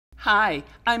Hi,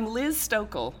 I'm Liz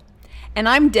Stokel. And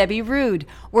I'm Debbie Rude.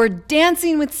 We're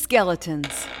Dancing with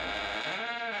Skeletons.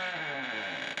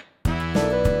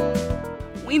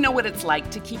 We know what it's like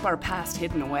to keep our past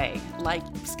hidden away, like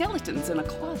skeletons in a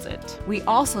closet. We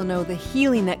also know the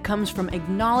healing that comes from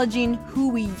acknowledging who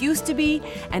we used to be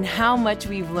and how much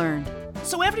we've learned.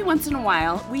 So every once in a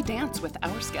while, we dance with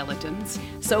our skeletons.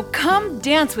 So come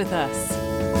dance with us.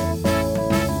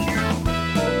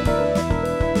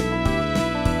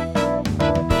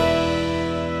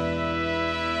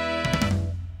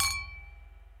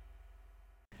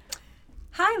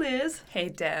 Hi, Liz. Hey,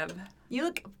 Deb. You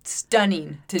look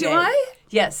stunning today. Do I?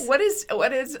 Yes. What is,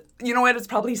 you know what, it's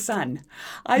probably sun.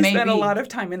 I spent a lot of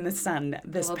time in the sun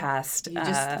this past. You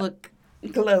just look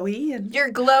glowy. And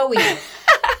You're glowy.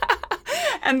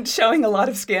 and showing a lot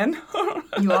of skin.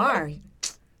 You are.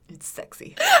 It's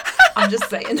sexy. I'm just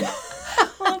saying.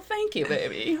 Well, thank you,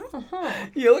 baby.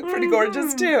 You look pretty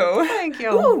gorgeous, too. Thank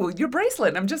you. Ooh, your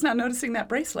bracelet. I'm just now noticing that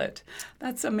bracelet.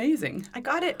 That's amazing. I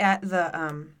got it at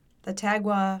the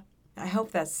Tagwa, I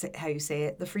hope that's how you say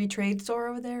it, the free trade store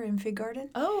over there in Fig Garden.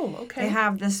 Oh, okay. They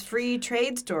have this free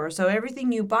trade store, so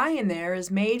everything you buy in there is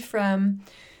made from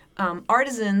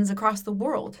artisans across the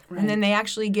world. Right. And then they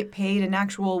actually get paid an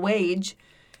actual wage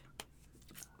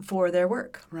for their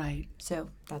work. Right. So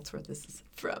that's where this is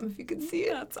from, if you can see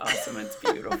it. That's awesome. It's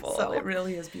beautiful. So- It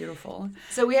really is beautiful.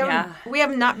 So we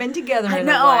have not been together in I a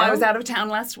know. while. I was out of town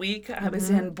last week. I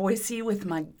was in Boise with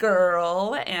my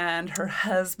girl and her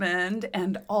husband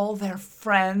and all their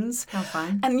friends. How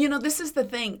fun. And, you know, this is the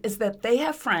thing, is that they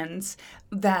have friends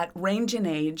that range in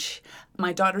age.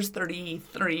 My daughter's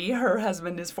 33, her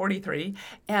husband is 43,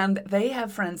 and they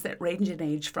have friends that range in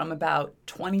age from about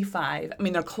 25. I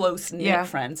mean, they're close-knit Yeah.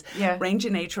 friends. Yeah. Range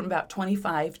in age from about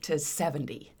 25 to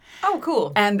 70. Oh,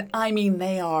 cool. And I mean,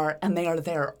 they are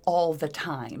there all the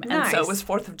time. And so Nice. it was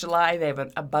 4th of July. They have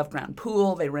an above ground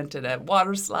pool. They rented a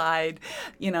water slide.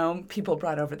 You know, people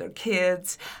brought over their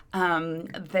kids.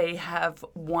 They have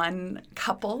one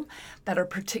couple that are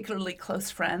particularly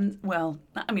close friends. Well,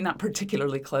 I mean, not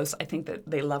particularly close. I think that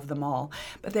they love them all.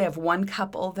 But they have one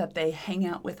couple that they hang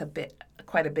out with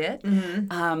quite a bit.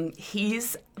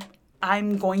 He's,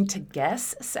 I'm going to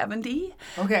guess 70.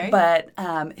 Okay. But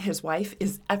his wife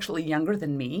is actually younger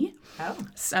than me. Oh.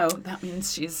 So that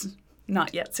means she's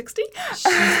not yet 60.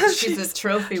 She's a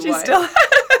trophy She's wife still.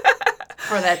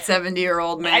 for that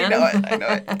 70-year-old man. I know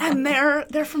it. And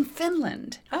they're from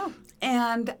Finland. Oh.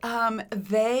 And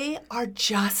they are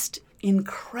just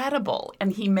incredible.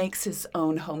 And he makes his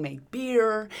own homemade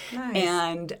beer. Nice.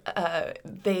 And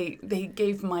they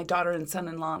gave my daughter and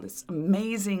son-in-law this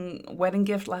amazing wedding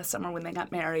gift last summer when they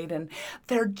got married. And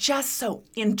they're just so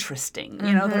interesting.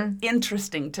 You know, they're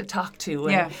interesting to talk to.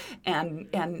 And,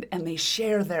 Yeah. and they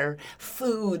share their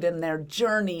food and their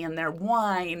journey and their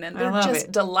wine. And they're love just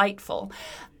it. delightful.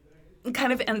 It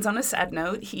kind of ends on a sad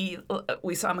note.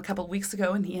 We saw him a couple of weeks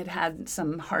ago, and he had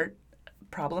some heart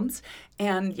problems.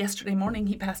 And yesterday morning,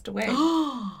 he passed away.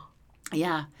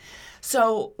 Yeah.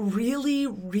 So really,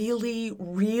 really,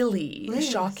 really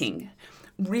shocking.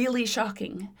 Really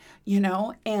shocking, you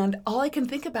know. And all I can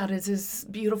think about is his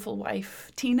beautiful wife,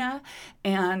 Tina.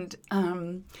 And,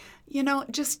 you know,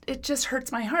 it just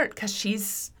hurts my heart because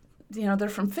she's, you know, they're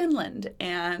from Finland,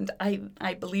 and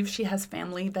I believe she has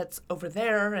family that's over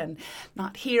there and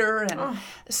not here, and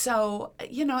so,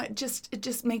 you know, it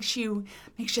just makes you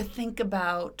think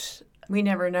about. We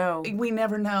never know. We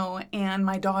never know. And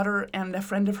my daughter and a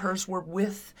friend of hers were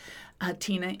with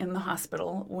Tina in the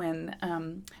hospital when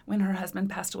her husband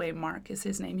passed away. Mark is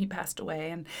his name. He passed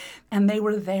away, and they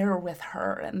were there with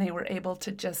her, and they were able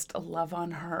to just love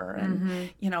on her and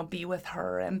you know, be with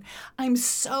her. And I'm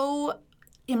so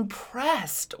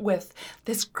impressed with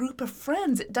this group of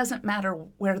friends. It doesn't matter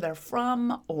where they're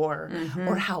from or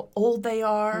how old they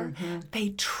are. They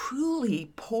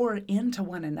truly pour into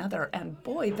one another, and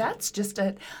boy, that's just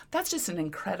an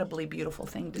incredibly beautiful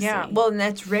thing to see. Yeah, well, and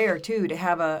that's rare too, to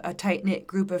have a tight knit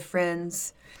group of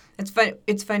friends.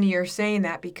 It's funny you're saying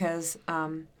that because,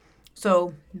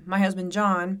 so my husband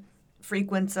John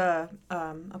frequents a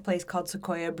place called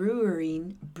Sequoia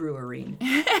Brewery.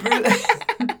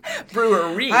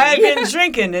 Brewery. I've been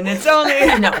drinking, and it's only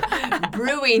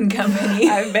brewing company.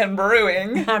 I've been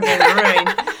brewing. I've been brewing.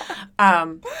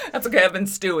 That's okay. I've been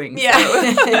stewing. Yeah,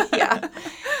 So. yeah.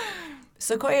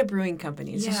 Sequoia Brewing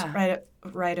Company is just Yeah.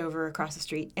 right over across the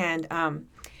street, and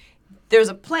there's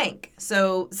a plank.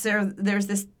 So there's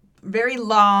this very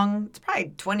long, it's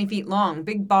probably 20 feet long,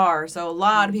 big bar. So a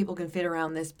lot of people can fit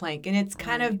around this plank, and it's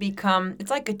kind of become, it's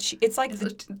like the Cheers it's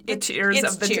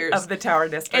of the Cheers. of the Tower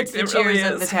District. It's the It Cheers really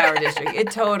of the is. Tower District.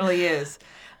 It totally is.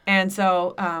 And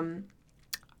so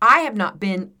I have not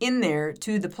been in there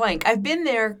to the plank. I've been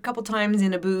there a couple times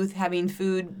in a booth having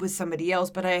food with somebody else,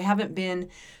 but I haven't been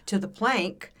to the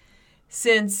plank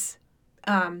since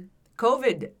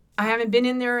COVID. I haven't been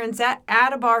in there and sat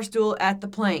at a bar stool at the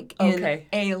plank in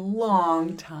a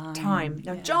long time.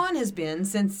 Now, John has been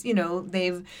since,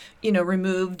 they've,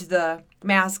 removed the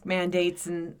mask mandates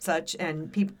and such,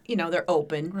 and people, they're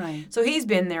open. Right. So he's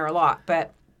been there a lot.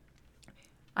 But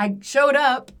I showed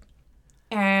up,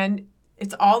 and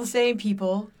it's all the same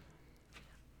people,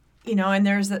 and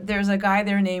there's a guy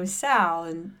there named Sal,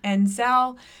 and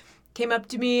Sal came up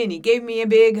to me and he gave me a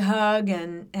big hug,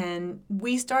 and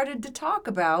we started to talk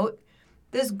about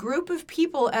this group of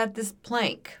people at this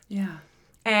plank. Yeah.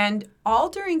 And all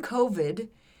during COVID,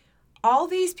 all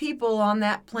these people on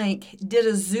that plank did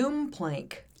a Zoom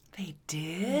plank. They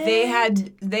did?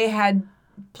 They had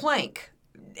plank.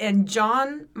 And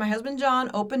John, my husband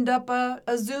John, opened up a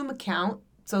Zoom account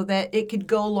so that it could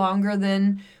go longer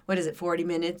than, 40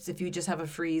 minutes if you just have a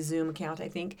free Zoom account, I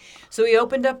think. So he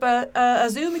opened up a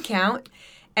Zoom account,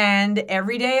 and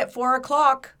every day at 4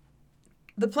 o'clock,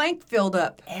 the plank filled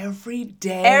up. Every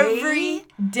day? Every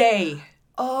day.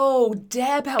 Oh,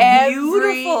 Deb, how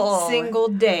beautiful. Every single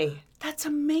day. That's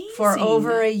amazing. For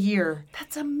over a year.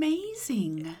 That's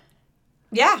amazing.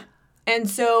 Yeah. And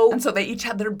so they each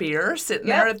had their beer sitting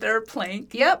there at their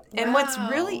plank. Yep. And what's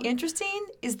really interesting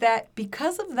is that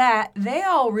because of that, they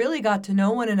all really got to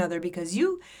know one another, because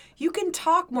you can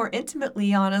talk more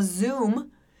intimately on a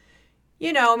Zoom.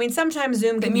 Sometimes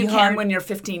Zoom can be hard. Than you can when you're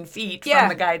 15 feet from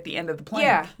the guy at the end of the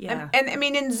plank. Yeah.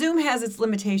 And Zoom has its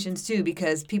limitations too,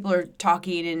 because people are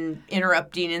talking and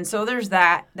interrupting, and so there's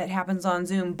that happens on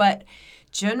Zoom. But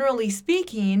generally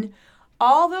speaking,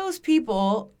 all those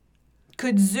people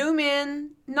could Zoom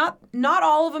in. Not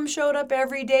all of them showed up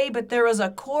every day, but there was a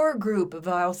core group of,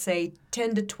 I'll say,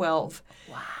 10 to 12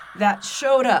 that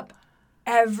showed up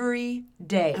every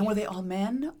day. And were they all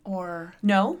men or?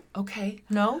 No. Okay.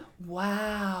 No.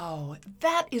 Wow.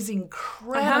 That is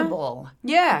incredible.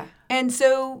 Yeah. And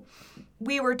so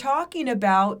we were talking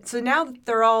about, so now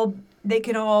that they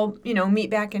can all,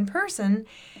 meet back in person,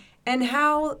 and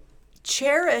how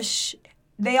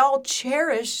they all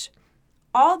cherish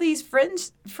all these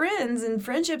friends and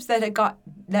friendships that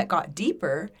got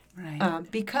deeper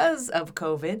because of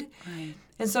COVID. Right.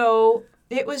 And so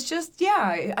it was just,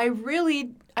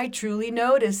 I truly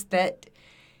noticed that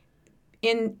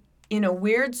in a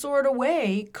weird sort of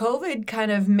way, COVID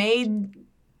kind of made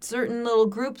certain little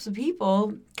groups of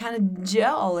people kind of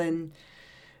gel and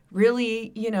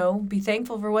really, be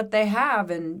thankful for what they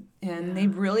have. And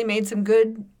they've really made some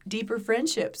good, deeper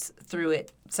friendships through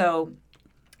it. So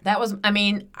that was,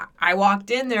 I walked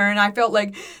in there and I felt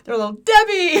like they're little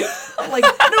Debbie, like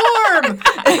Norm,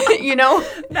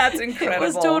 That's incredible. It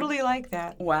was totally like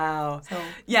that. Wow. So.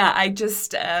 Yeah,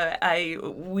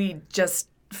 we just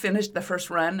finished the first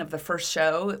run of the first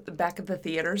show back at the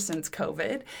theater since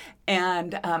COVID,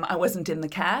 and I wasn't in the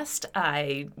cast.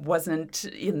 I wasn't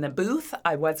in the booth.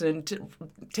 I wasn't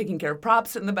taking care of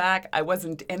props in the back. I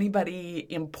wasn't anybody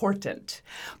important.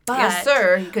 But yes,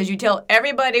 sir, because you tell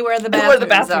everybody where the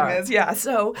bathroom is. Yeah.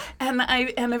 So, and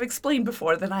I've explained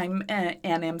before that I'm an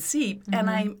MC, and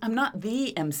I'm not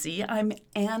the MC. I'm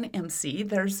an MC.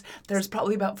 There's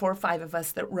probably about 4 or 5 of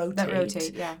us that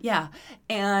rotate. Yeah. Yeah,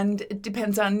 and it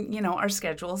depends on our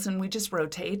schedules, and we just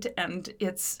rotate, and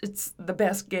it's the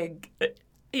best gig.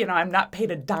 I'm not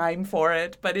paid a dime for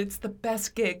it, but it's the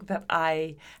best gig that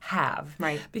I have.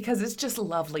 Right. Because it's just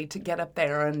lovely to get up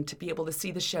there and to be able to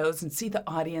see the shows and see the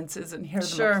audiences and hear them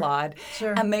Sure. applaud.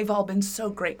 Sure. And they've all been so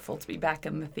grateful to be back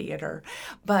in the theater.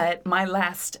 But the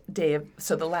last day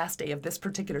of this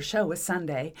particular show was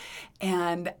Sunday,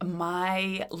 and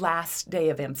my last day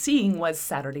of emceeing was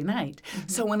Saturday night. Mm-hmm.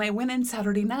 So when I went in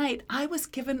Saturday night, I was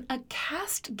given a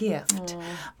cast gift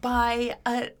by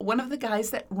one of the guys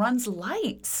that runs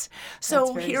lights.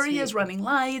 So here he is running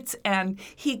lights, and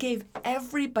he gave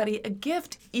everybody a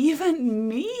gift, even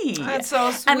me. That's so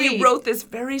sweet. And he wrote this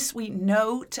very sweet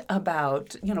note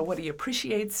about, what he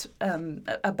appreciates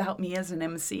about me as an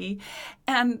MC.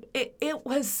 And it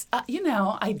was, I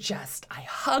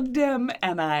hugged him,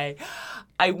 and I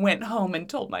went home and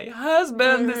told my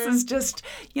husband, this is just,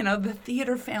 the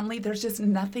theater family. There's just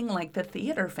nothing like the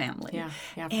theater family. Yeah,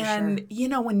 for and,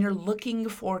 sure. When you're looking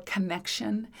for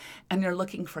connection, and you're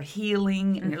looking for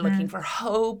healing, and you're looking for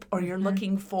hope, or you're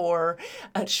looking for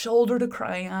a shoulder to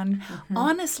cry on,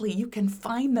 honestly, you can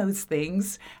find those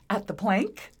things at the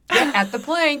plank. Yeah, at the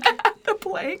plank. The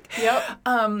plank.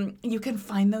 Yep. You can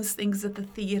find those things at the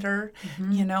theater,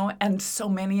 you know, and so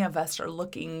many of us are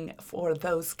looking for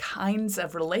those kinds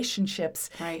of relationships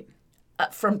Right.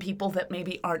 from people that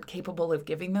maybe aren't capable of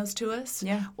giving those to us.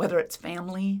 Yeah. Whether it's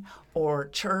family or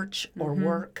church or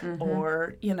work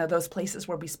or, you know, those places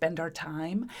where we spend our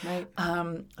time. Right.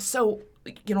 So,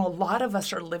 you know, a lot of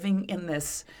us are living in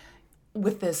this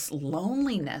with this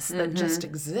loneliness that just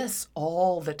exists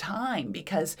all the time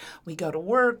because we go to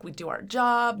work, we do our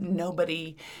job,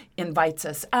 nobody invites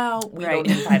us out, we Right.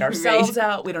 don't invite ourselves Right.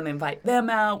 out, we don't invite them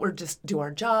out, we're just do our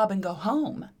job and go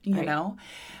home, you Right. know?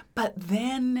 But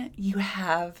then you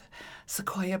have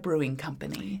Sequoia Brewing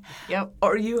Company. Yep.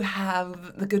 Or you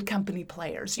have the Good Company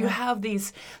Players. You have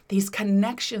these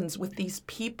connections with these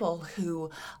people who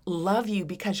love you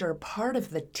because you're a part of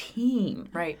the team.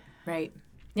 Right. Right.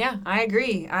 Yeah, I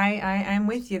agree. I'm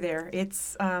with you there.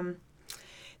 It's an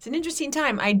interesting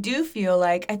time. I do feel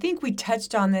like, I think we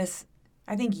touched on this,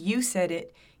 I think you said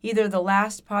it, either the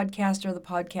last podcast or the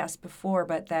podcast before,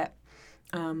 but that,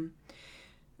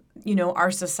 you know,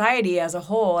 our society as a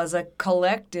whole, as a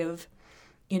collective,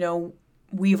 you know,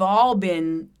 we've all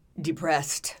been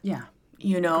depressed. Yeah.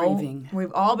 You know, Grieving.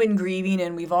 we've all been grieving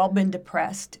and we've all been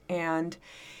depressed. And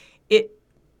it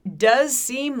does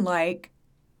seem like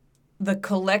the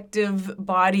collective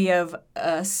body of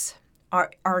us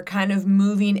are kind of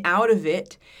moving out of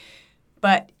it.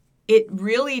 But it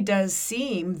really does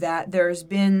seem that there's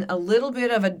been a little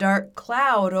bit of a dark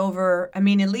cloud over, I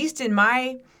mean, at least in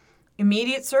my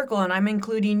immediate circle, and I'm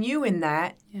including you in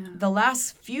that, the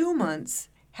last few months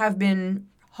have been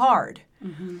hard.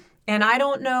 And I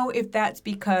don't know if that's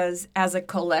because as a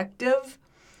collective,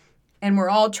 and we're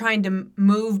all trying to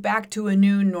move back to a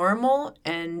new normal,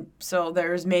 and so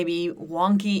there's maybe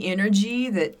wonky energy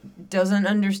that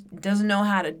doesn't know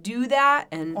how to do that,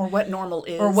 and Or what normal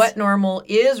is. or what normal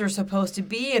is or supposed to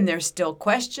be, and there's still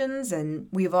questions, and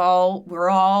we're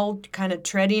all kind of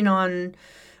treading on,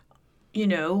 you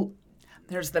know.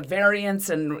 There's the variants,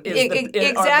 and are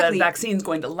Exactly. the vaccines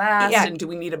going to last, Yeah. and do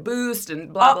we need a boost,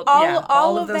 and blah, blah, blah.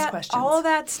 All of those questions. All of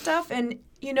that stuff, and,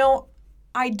 you know,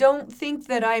 I don't think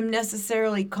that I'm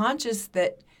necessarily conscious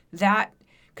that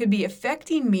could be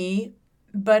affecting me,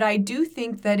 but I do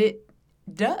think that it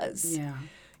does. Yeah.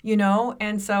 You know,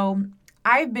 and so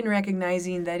I've been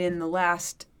recognizing that in the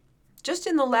last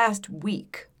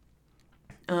week,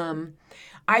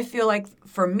 I feel like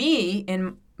for me,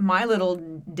 in my little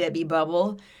Debbie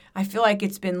bubble, I feel like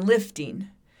it's been lifting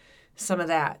some of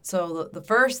that. So the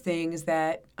first thing is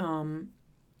that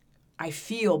I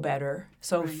feel better.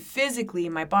 So physically,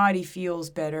 my body feels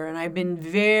better, and I've been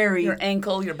Your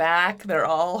ankle, your back, they're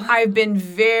all. I've been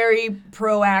very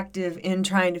proactive in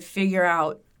trying to figure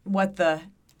out what the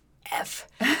F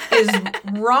is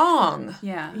wrong.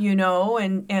 Yeah. You know,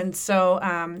 and so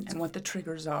And what the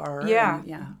triggers are. Yeah. And,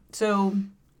 yeah. So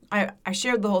I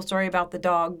shared the whole story about the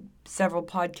dog several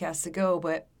podcasts ago,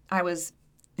 but I was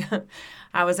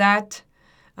at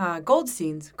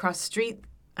Goldstein's across the street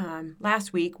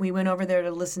last week. We went over there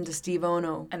to listen to Steve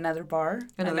Ono. Another bar.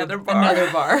 Another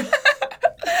bar.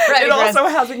 Right, it also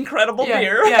has incredible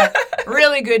beer. Yeah,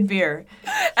 really good beer.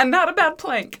 And not a bad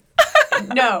plank.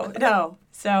 No.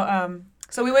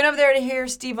 So we went over there to hear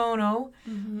Steve Ono,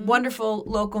 wonderful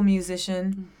local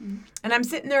musician. And I'm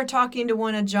sitting there talking to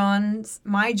one of John's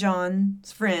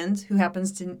friends, who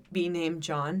happens to be named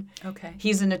John. Okay.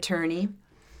 He's an attorney.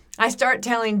 I start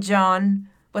telling John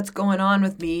what's going on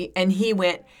with me, and he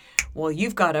went, well,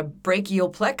 you've got a brachial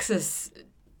plexus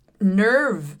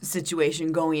nerve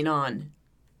situation going on.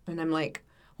 And I'm like,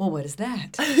 well, what is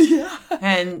that? Yeah.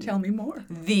 And Tell me more.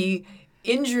 the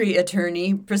injury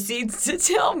attorney proceeds to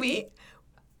tell me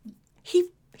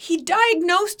he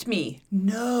diagnosed me.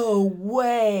 No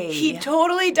way. He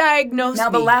totally diagnosed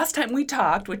Now, me. the last time we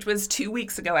talked, which was 2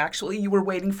 weeks ago, actually, you were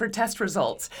waiting for test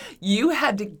results. You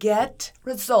had to get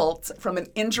results from an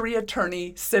injury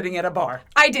attorney sitting at a bar.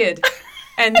 I did.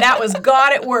 And that was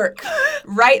God at work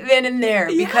right then and there,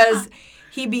 because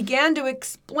he began to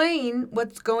explain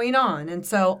what's going on. And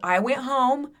so I went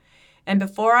home, and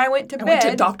before I went to bed, Went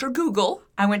to Dr. Google.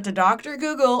 I went to Dr.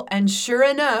 Google, and sure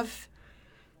enough,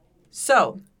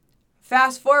 so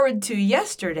fast forward to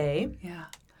yesterday. Yeah.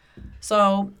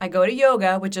 So I go to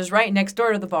yoga, which is right next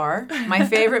door to the bar. My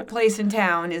favorite place in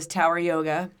town is Tower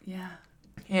Yoga. Yeah.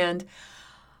 And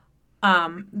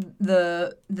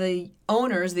the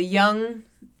owners, the young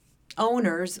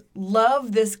owners,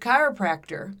 love this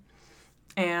chiropractor.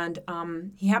 And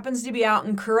he happens to be out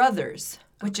in Carruthers,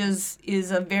 which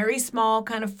is a very small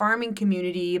kind of farming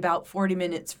community about 40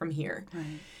 minutes from here.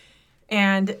 Right.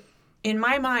 And in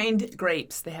my mind,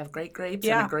 Grapes. They have great grapes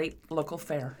Yeah. and a great local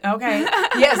fair. okay,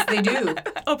 yes, they do.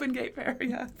 Open gate fair,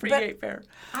 yeah. Free But- gate fair.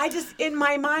 I just, in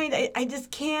my mind, I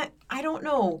just can't, I don't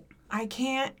know. I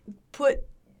can't put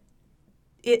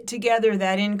it together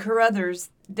that in Carruthers,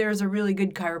 there's a really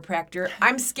good chiropractor.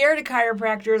 I'm scared of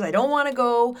chiropractors. I don't want to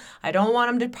go. I don't want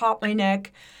them to pop my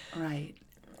neck. Right.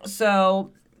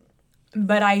 So,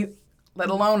 but Let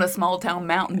alone a small town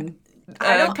mountain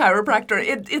I don't- chiropractor.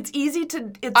 It's easy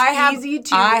to. It's I have, easy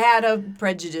to. I had a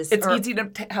prejudice. It's or- easy to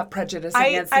have prejudice I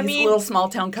against these mean- little small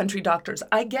town country doctors.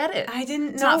 I get it. I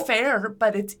didn't It's know. not fair,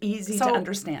 but it's easy to So-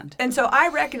 understand. And so I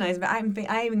recognize, but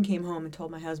I even came home and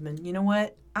told my husband, you know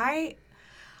what? I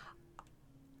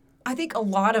think a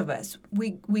lot of us,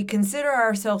 we consider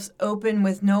ourselves open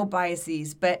with no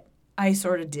biases, but I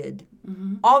sort of did.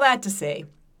 All that to say,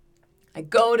 I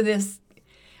go to this,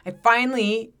 I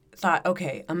finally thought,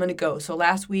 okay, I'm going to go. So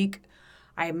last week,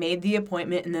 I made the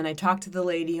appointment, and then I talked to the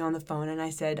lady on the phone, and I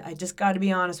said, I just got to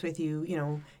be honest with you, you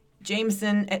know,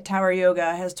 Jameson at Tower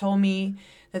Yoga has told me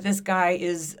that this guy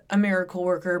is a miracle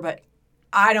worker, but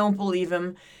I don't believe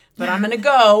him. But I'm going to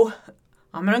go.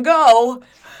 I'm going to go,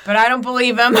 but I don't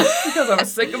believe him. Because I'm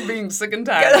sick of being sick and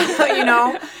tired. You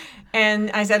know? And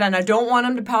I said, and I don't want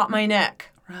him to pop my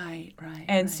neck. Right.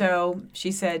 And right. so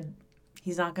she said,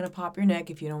 he's not going to pop your neck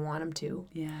if you don't want him to.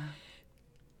 Yeah.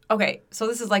 Okay, so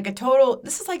this is like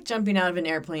jumping out of an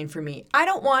airplane for me. I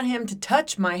don't want him to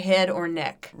touch my head or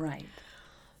neck. Right.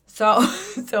 So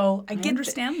I I get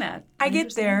understand that. I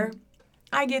get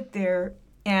there,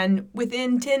 and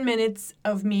within 10 minutes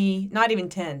of me, not even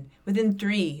 10, within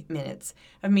 3 minutes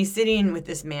of me sitting with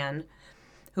this man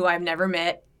who I've never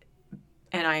met,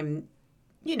 and I'm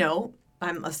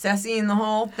assessing the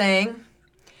whole thing.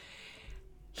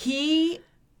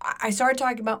 I started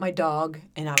talking about my dog,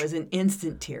 and I was in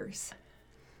instant tears.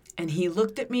 And he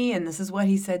looked at me, and this is what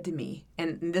he said to me.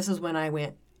 And this is when I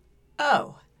went,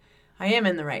 oh, I am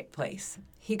in the right place.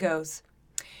 He goes,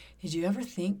 did you ever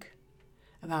think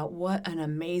about what an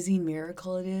amazing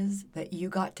miracle it is that you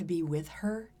got to be with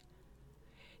her?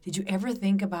 Did you ever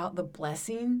think about the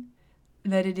blessing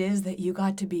that it is that you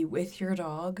got to be with your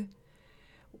dog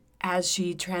as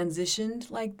she transitioned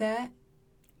like that?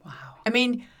 Wow. I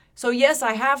mean, so yes,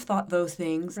 I have thought those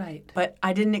things, Right. but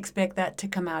I didn't expect that to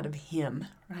come out of him.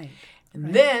 Right.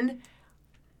 And then,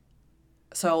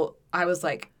 so I was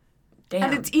like, damn.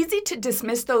 And it's easy to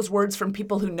dismiss those words from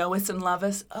people who know us and love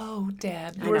us. Oh,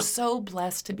 Dad, I you are know. so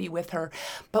blessed to be with her.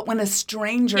 But when a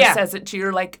stranger Yeah. says it to you,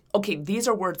 you're like, okay, these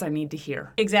are words I need to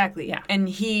hear. Exactly. Yeah. And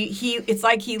he it's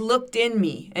like he looked in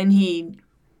me, and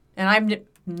I've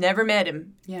never met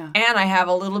him. Yeah. And I have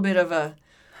a little bit of a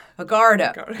guard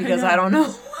up because I don't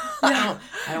know. I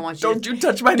don't want you Don't to you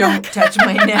touch my don't neck. touch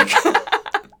my neck.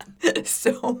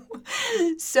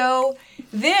 So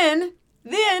then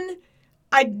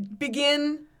I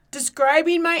begin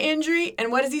describing my injury,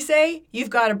 and what does he say? You've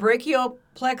got a brachial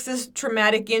plexus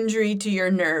traumatic injury to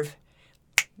your nerve.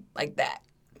 Like that.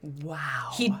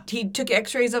 Wow. He took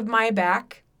x-rays of my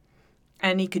back,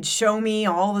 and he could show me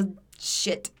all the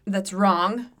shit that's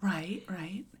wrong. Right.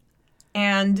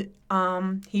 And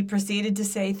he proceeded to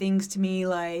say things to me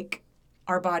like,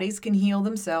 our bodies can heal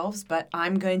themselves, but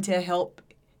I'm going to help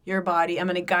your body. I'm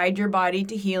going to guide your body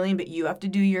to healing, but you have to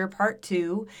do your part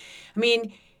too. I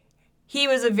mean, he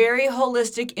was a very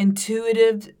holistic,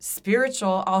 intuitive,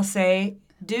 spiritual, I'll say,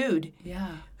 dude.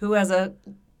 Yeah. Who has a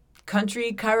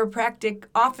country chiropractic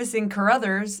office in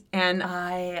Carruthers. And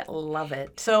I love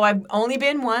it. so I've only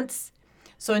been once.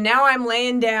 So now I'm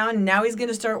laying down, and now he's going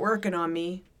to start working on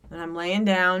me. And I'm laying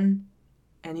down,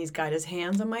 and he's got his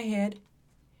hands on my head.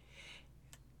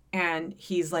 And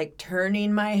he's like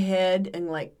turning my head and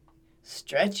like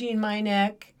stretching my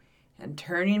neck and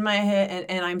turning my head.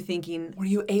 And I'm thinking, Were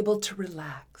you able to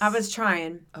relax? I was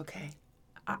trying. Okay.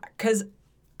 Because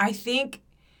I think,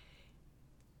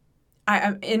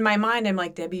 I in my mind, I'm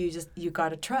like, Debbie, you got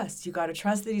to trust. You got to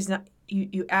trust that he's not,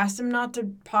 you asked him not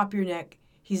to pop your neck.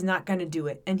 He's not going to do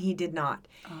it. And he did not.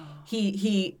 Oh.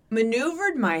 He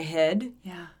maneuvered my head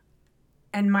Yeah.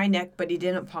 and my neck, but he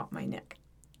didn't pop my neck.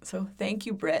 So thank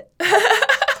you, Brett.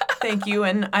 Thank you,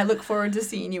 and I look forward to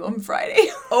seeing you on Friday.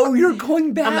 Oh, you're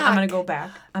going back. I'm gonna go back.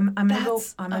 I'm gonna go.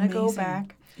 That's I'm gonna go amazing.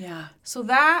 back. Yeah. So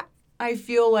that I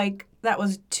feel like that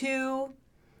was too.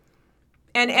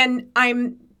 And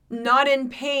I'm not in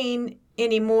pain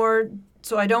anymore,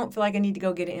 so I don't feel like I need to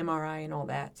go get an MRI and all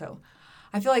that. So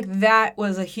I feel like that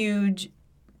was a huge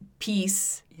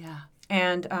piece, Yeah.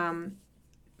 and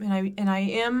I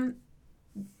am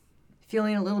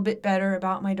feeling a little bit better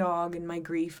about my dog and my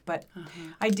grief, but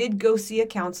I did go see a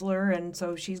counselor, and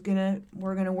so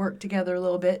we're gonna work together a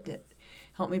little bit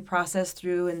help me process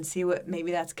through and see what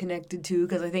maybe that's connected to,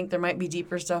 because I think there might be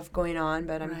deeper stuff going on,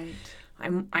 but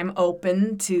Right. I'm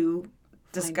open to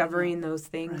discovering those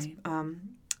things. Right.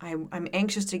 I'm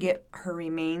anxious to get her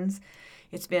remains.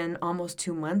 It's been almost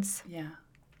 2 months, Yeah.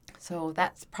 so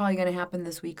that's probably going to happen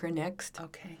this week or next.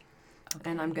 Okay.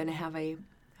 And I'm going to have a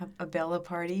Bella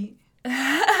party.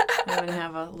 I'm going to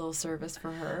have a little service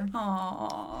for her.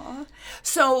 Aww.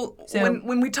 So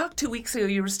when we talked 2 weeks ago,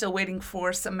 you were still waiting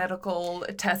for some medical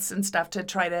tests and stuff to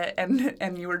try to,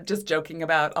 and you were just joking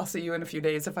about, I'll see you in a few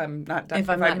days if I'm not dying. If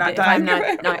I'm not dying.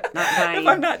 If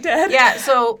I'm not dead. Yeah,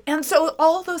 so... And so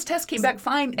all those tests came back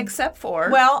fine except for...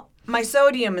 Well, my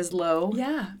sodium is low.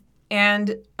 Yeah.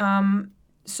 And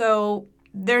so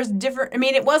there's different... I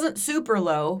mean, it wasn't super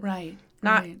low. Right.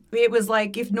 Right. It was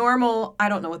like, if normal... I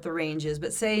don't know what the range is,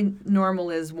 but say normal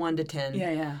is 1 to 10.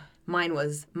 Yeah. Mine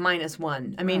was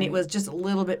 -1. I mean, it was just a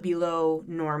little bit below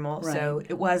normal, so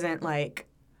it wasn't like,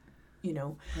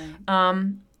 Right.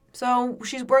 So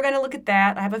we're going to look at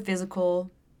that. I have a physical,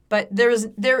 but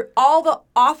all the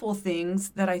awful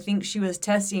things that I think she was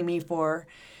testing me for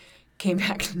came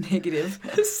back negative.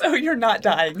 So you're not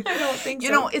dying. I don't think so.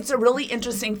 You know, it's a really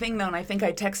interesting thing, though, and I think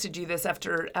I texted you this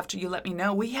after you let me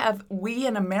know. We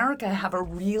in America have a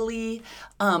really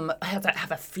have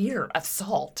a fear of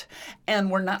salt, and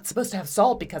we're not supposed to have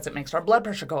salt because it makes our blood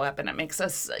pressure go up and it makes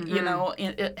us,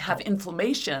 have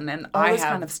inflammation and all this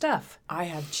kind of stuff. I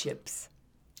have chips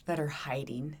that are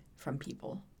hiding from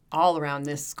people all around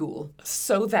this school,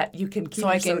 so that you can keep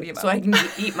your sodium up. So I can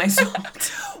eat my salt.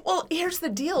 Well, here's the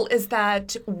deal, is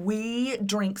that we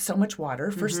drink so much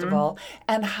water, first of all,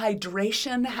 and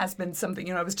hydration has been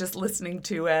something, I was just listening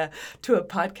to a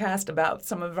podcast about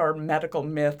some of our medical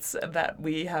myths that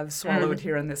we have swallowed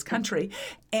here in this country,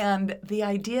 and the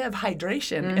idea of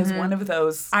hydration is one of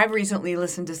those I've recently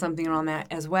listened to something on that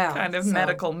as well. kind of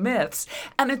medical myths.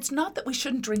 And it's not that we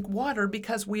shouldn't drink water,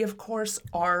 because we, of course,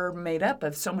 are made up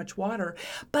of so much water,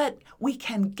 but we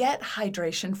can get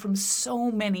hydration from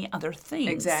so many other things.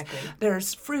 Exactly.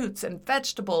 There's fruits and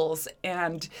vegetables,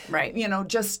 and we're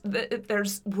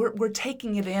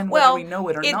taking it in whether we know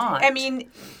it or not. I mean,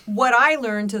 what I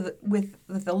learned with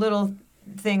the little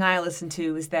thing I listened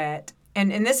to is that,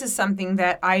 and this is something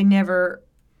that I never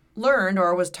learned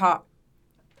or was taught,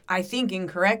 I think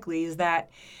incorrectly, is that,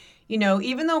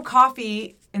 even though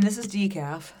coffee, and this is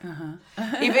decaf,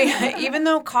 even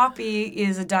though coffee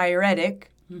is a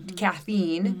diuretic,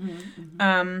 caffeine,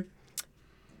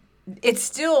 it's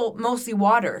still mostly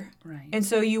water. Right. And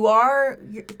so you are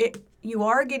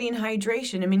getting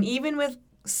hydration. I mean, even with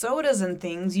sodas and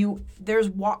things,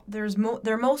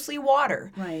 they're mostly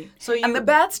water. Right. So and the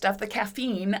bad stuff, the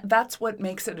caffeine, that's what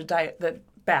makes it a diet. The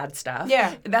bad stuff.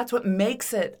 Yeah. That's what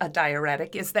makes it a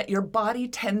diuretic, is that your body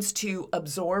tends to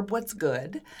absorb what's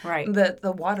good. Right.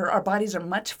 The water, our bodies are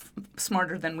much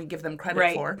smarter than we give them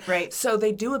credit for. Right. So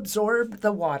they do absorb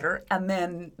the water, and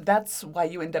then that's why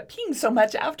you end up peeing so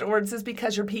much afterwards, is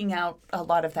because you're peeing out a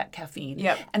lot of that caffeine.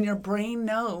 Yep. And your brain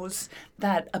knows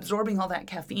that absorbing all that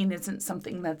caffeine isn't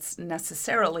something that's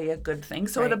necessarily a good thing.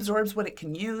 So it absorbs what it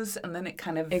can use, and then it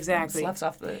kind of sloughs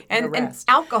off the rest. And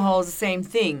alcohol is the same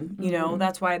thing.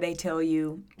 That's why they tell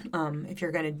you, if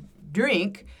you're going to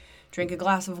drink a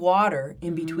glass of water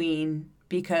in between,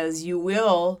 because you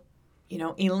will,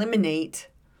 eliminate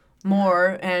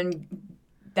more, and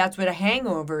that's what a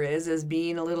hangover is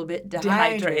being a little bit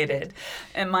dehydrated.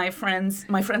 And my friend's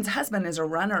husband is a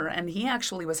runner, and he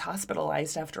actually was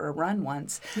hospitalized after a run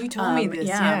once. You told me this,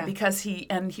 yeah. Because he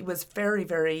was very,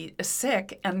 very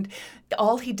sick, and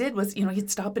all he did was,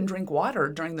 he'd stop and drink water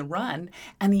during the run,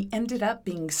 and he ended up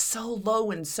being so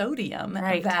low in sodium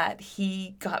that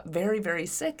he got very, very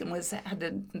sick and had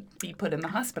to be put in the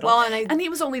hospital. Well, and he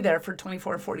was only there for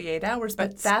 24, 48 hours,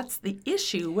 but that's the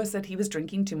issue, was that he was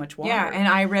drinking too much water. Yeah, and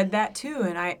I read that too,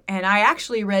 and I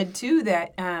actually read too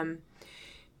that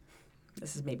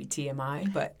this is maybe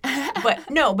TMI, but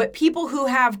people who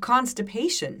have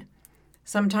constipation,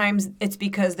 sometimes it's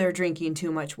because they're drinking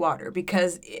too much water,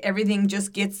 because everything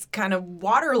just gets kind of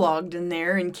waterlogged in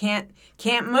there and can't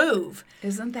move.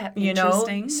 Isn't that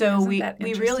interesting? So we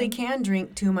really can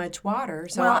drink too much water.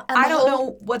 So I don't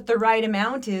know what the right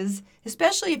amount is,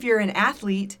 especially if you're an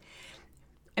athlete.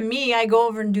 And me, I go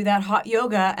over and do that hot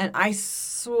yoga, and I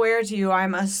swear to you, I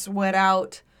must sweat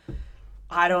out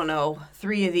I don't know,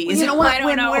 3 of these. You know what? I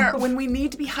don't know. When we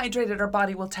need to be hydrated, our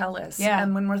body will tell us. Yeah.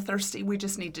 And when we're thirsty, we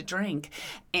just need to drink.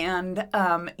 And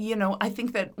I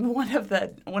think that one of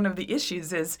the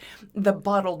issues is the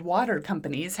bottled water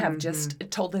companies have just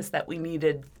told us that we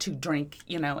needed to drink,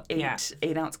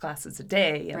 8-ounce glasses a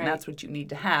day, and Right. that's what you need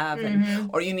to have,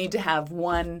 or you need to have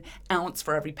 1 ounce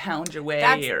for every pound you weigh,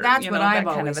 That's what I've that kind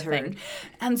always of a heard. thing.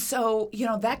 And so,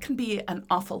 that can be an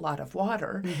awful lot of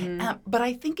water. But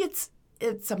I think it's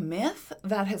a myth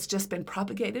that has just been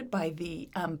propagated by the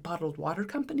bottled water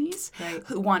companies Right.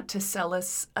 who want to sell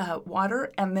us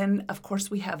water. And then, of course,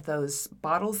 we have those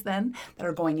bottles then that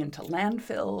are going into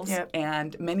landfills. Yep.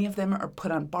 And many of them are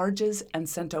put on barges and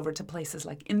sent over to places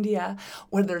like India,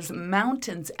 where there's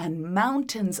mountains and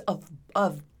mountains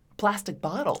of plastic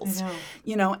bottles, I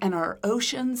know. and our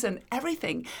oceans and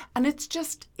everything. And it's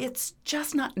just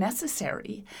not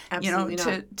necessary, Absolutely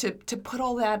to put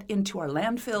all that into our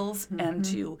landfills and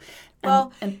to,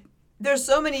 and There's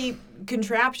so many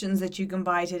contraptions that you can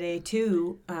buy today,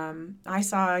 too. I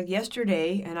saw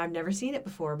yesterday, and I've never seen it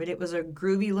before, but it was a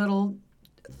groovy little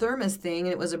thermos thing,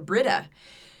 and it was a Brita.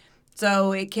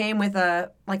 So it came with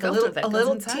a Filter that goes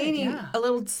little inside, teeny, yeah. a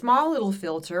little small little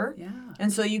filter. Yeah.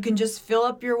 And so you can just fill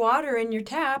up your water in your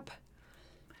tap.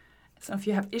 So if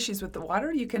you have issues with the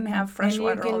water, you can have fresh and you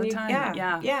water all can- the time.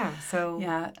 Yeah. So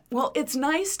Yeah. Well, it's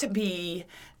nice to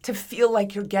feel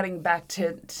like you're getting back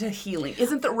to healing.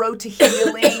 Isn't the road to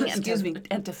healing Excuse me.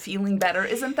 and to feeling better,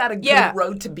 isn't that a good Yeah.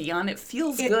 road to be on? It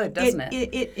feels good, doesn't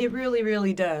it? It really,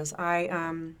 really does. I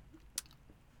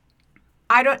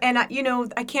don't, and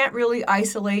I can't really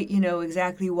isolate,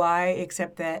 exactly why,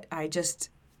 except that I just,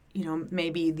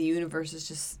 maybe the universe is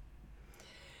just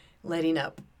letting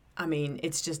up. I mean,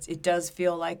 it does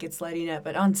feel like it's letting up.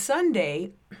 But on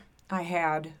Sunday, I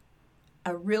had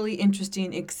a really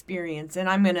interesting experience, and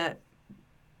I'm going to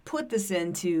put this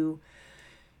into,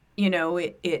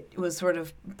 it was sort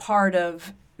of part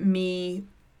of me.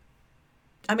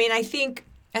 I mean, I think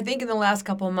in the last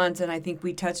couple of months, and I think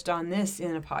we touched on this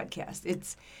in a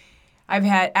podcast, I've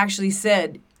had actually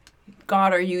said,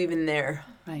 God, are you even there?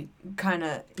 Right. Kind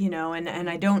of, and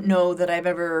I don't know that I've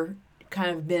ever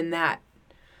kind of been that,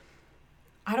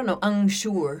 I don't know,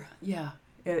 unsure Yeah.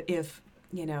 if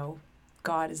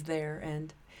God is there.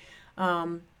 And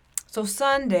so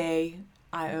Sunday,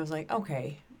 I was like,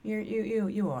 okay,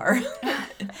 you are.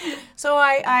 So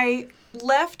I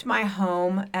left my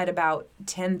home at about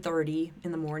 10:30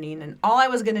 in the morning, and all I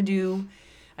was going to do,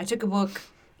 I took a book.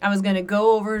 I was going to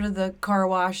go over to the car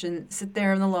wash and sit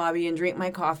there in the lobby and drink my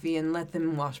coffee and let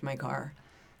them wash my car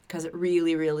because it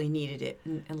really, really needed it,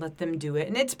 and let them do it.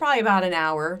 And it's probably about an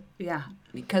hour Yeah.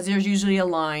 because there's usually a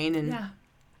line. And Yeah.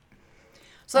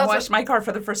 so I that's washed my car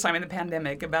for the first time in the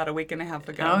pandemic about a week and a half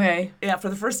ago. Okay. Yeah, for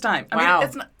the first time. Wow.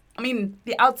 I mean,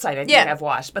 the outside I think Yeah. I've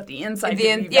washed, but the inside The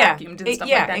can be yeah. vacuumed and It- stuff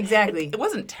yeah, like that. exactly. It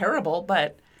wasn't terrible,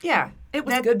 but yeah, it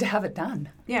was good to have it done.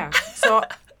 Yeah. So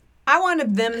I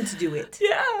wanted them to do it.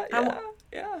 Yeah,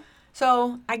 yeah.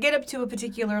 So I get up to a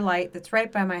particular light that's right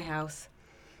by my house,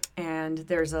 and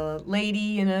there's a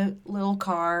lady in a little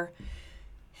car,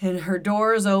 and her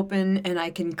door is open, and I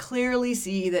can clearly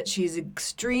see that she's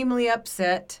extremely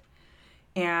upset,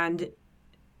 and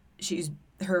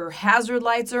her hazard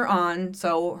lights are on,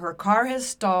 so her car has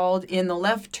stalled in the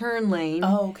left turn lane.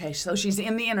 Oh, okay. So she's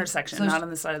in the intersection, So not on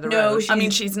the side of the no, road. I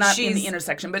mean, she's- she's not in the she's-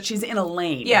 intersection, but she's in a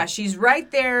lane. Yeah, she's right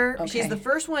there. Okay. She's the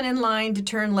first one in line to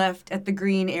turn left at the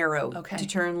green arrow Okay. to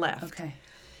turn left. Okay.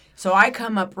 So I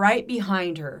come up right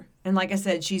behind her. And like I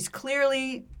said, she's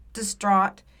clearly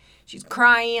distraught. She's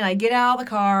crying. I get out of the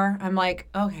car. I'm like,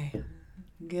 okay,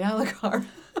 get out of the car.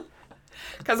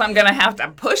 Because I'm going to have to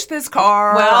push this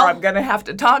car, Well- or I'm going to have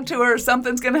to talk to her,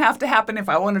 something's going to have to happen if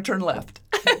I want to turn left.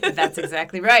 That's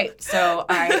exactly right. So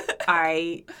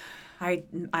I'm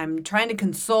trying to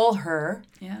console her.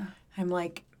 Yeah. I'm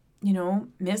like,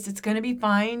 miss, it's going to be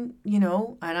fine,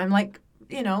 and I'm like,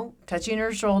 touching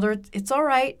her shoulder. It's all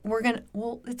right.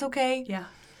 It's okay. Yeah.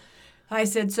 I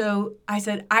said,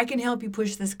 I can help you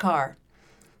push this car.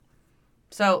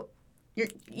 So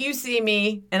you see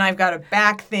me, and I've got a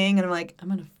back thing, and I'm like,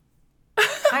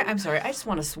 I'm sorry, I just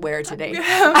want to swear today.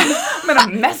 I'm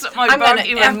going to mess up my boat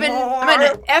even more. I'm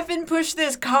gonna effing push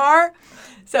this car.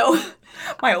 So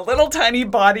My little tiny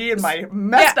body and my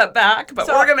messed up back, but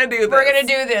so we're going to do this. We're gonna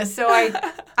do this. So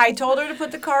I told her to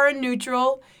put the car in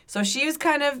neutral. So she was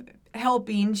kind of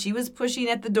helping. She was pushing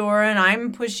at the door, and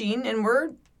I'm pushing, and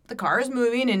the car is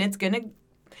moving, and it's gonna.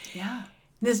 Yeah.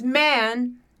 This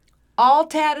man, all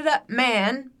tatted up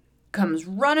man, comes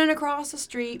running across the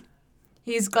street.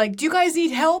 He's like, "Do you guys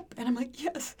need help?" And I'm like,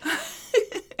 "Yes."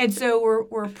 And so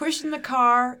we're pushing the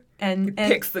car, and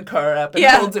Picks the car up and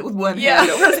Yeah. holds it with one Yeah. hand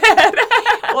over his head.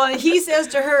 well, he says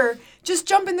to her, "Just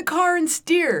jump in the car and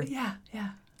steer." Yeah, yeah.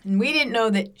 And we didn't know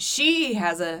that she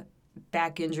has a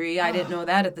back injury. I didn't know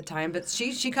that at the time, but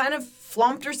she kind of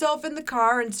flumped herself in the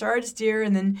car and started to steer,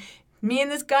 and then me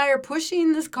and this guy are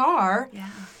pushing this car. Yeah.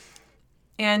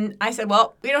 And I said,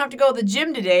 "Well, we don't have to go to the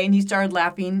gym today." And he started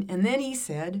laughing. And then he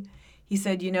said,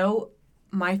 "You know,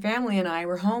 my family and I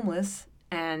were homeless,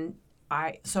 and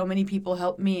so many people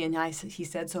helped me." And he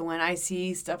said, "So when I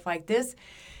see stuff like this,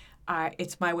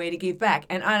 it's my way to give back."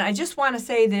 And I just want to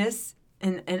say this,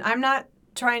 and I'm not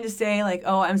trying to say like,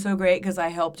 "Oh, I'm so great because I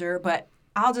helped her," but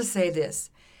I'll just say this.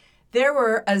 There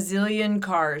were a zillion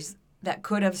cars that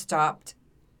could have stopped,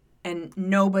 and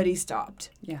nobody stopped.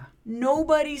 Yeah.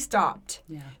 Nobody stopped.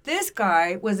 Yeah. This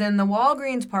guy was in the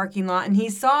Walgreens parking lot, and he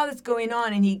saw this going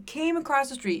on, and he came across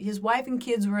the street. His wife and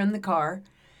kids were in the car.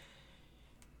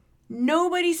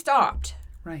 Nobody stopped.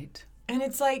 Right. And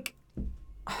it's like,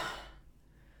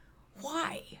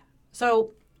 why?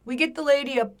 So we get the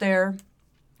lady up there.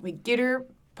 We get her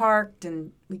parked,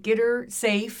 and we get her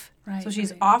safe. Right, So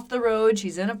she's right. off the road.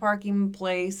 She's in a parking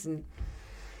place, and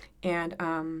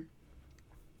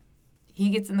he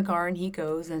gets in the car and he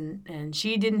goes, and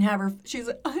she didn't have her. She's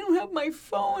like, "I don't have my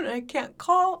phone. I can't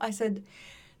call." I said,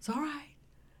 "It's all right.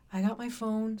 I got my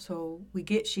phone." So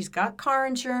she's got car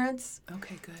insurance.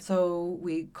 Okay, good. So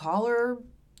we call her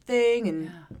thing,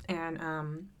 and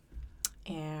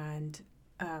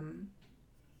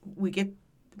we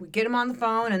get him on the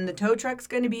phone, and the tow truck's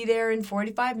going to be there in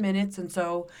 45 minutes. And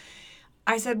so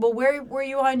I said, "Well, where were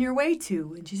you on your way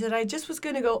to?" And she said, "I just was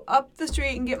going to go up the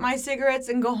street and get my cigarettes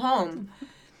and go home."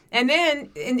 And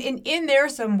then in there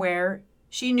somewhere,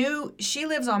 she knew she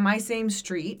lives on my same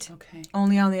street, Okay.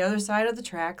 only on the other side of the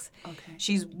tracks. Okay.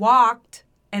 She's walked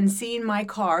and seen my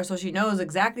car, so she knows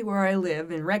exactly where I live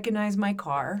and recognized my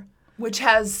car. Which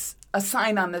has a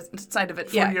sign on the side of it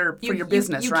for your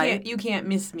business, you right? You can't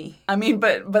miss me. I mean,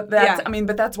 but that's Yeah.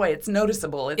 that's why it's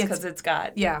noticeable. It's because it's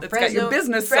got Yeah, it's got your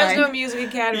business Fresno sign. Music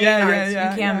Academy Yeah, and yeah, Arts.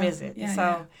 yeah, You can't yeah. miss it. Yeah,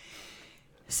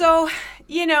 So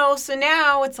so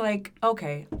now it's like,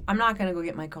 okay, I'm not gonna go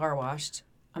get my car washed.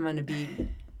 I'm gonna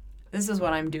this is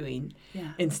what I'm doing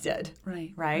Yeah. instead.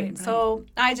 Right. So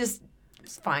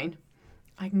it's fine.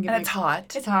 I can get And it's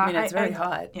hot. It's hot. I mean, it's very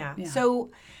hot. Yeah. So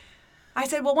I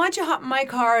said, "Well, why don't you hop in my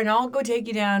car and I'll go take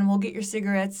you down. We'll get your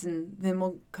cigarettes and then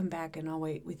we'll come back and I'll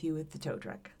wait with you at the tow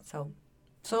truck." So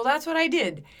that's what I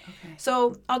did. Okay.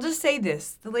 So I'll just say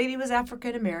this. The lady was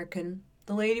African American.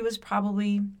 The lady was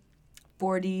probably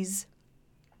 40s.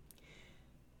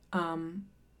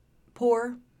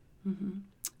 Poor.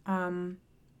 Mm-hmm.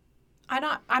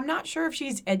 I'm not sure if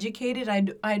she's educated.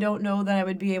 I don't know that I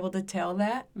would be able to tell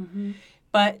that. Mm-hmm.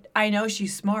 But I know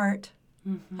she's smart.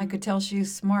 Mm-hmm. I could tell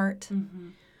she's smart. Mm-hmm.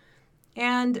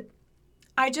 And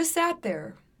I just sat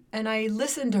there and I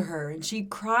listened to her, and she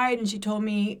cried, and she told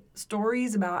me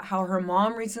stories about how her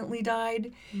mom recently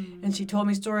died, and she told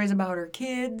me stories about her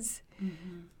kids.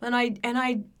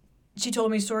 And she told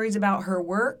me stories about her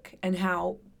work and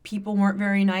how people weren't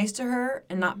very nice to her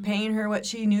and not paying her what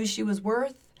she knew she was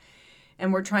worth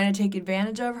and were trying to take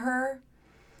advantage of her.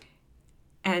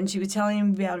 And she was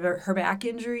telling me about her back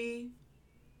injury,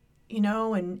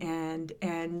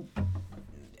 and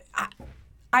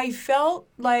I felt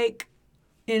like,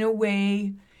 in a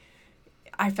way,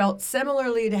 I felt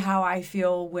similarly to how I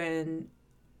feel when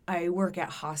I work at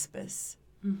hospice.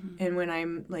 And when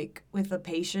I'm like with a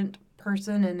patient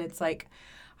person, and it's like,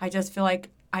 I just feel like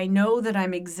I know that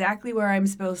I'm exactly where I'm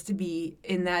supposed to be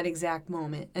in that exact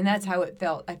moment. And that's how it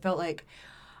felt. I felt like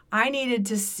I needed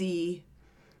to see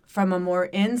from a more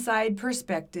inside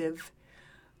perspective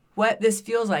what this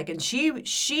feels like. And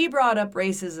she brought up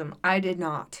racism. I did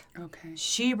not. Okay.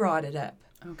 She brought it up.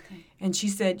 Okay. And she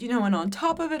said, and on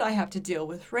top of it, I have to deal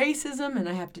with racism, and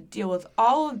I have to deal with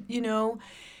all of,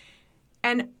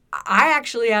 And I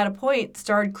actually, at a point,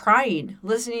 started crying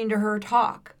listening to her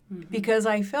talk, because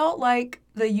I felt like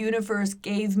the universe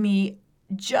gave me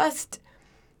just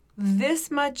this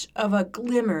much of a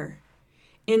glimmer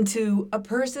into a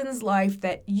person's life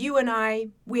that you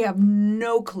and we have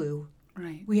no clue.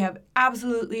 Right. We have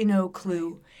absolutely no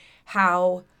clue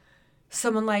how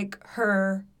someone like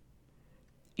her,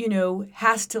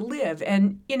 has to live.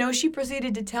 And, she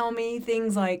proceeded to tell me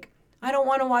things like, "I don't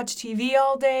want to watch TV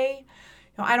all day.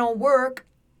 I don't work.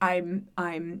 I'm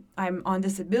on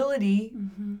disability."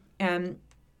 And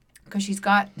because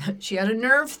she had a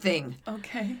nerve thing.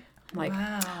 Okay. I'm like,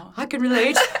 Wow. I can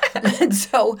relate. And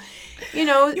so, you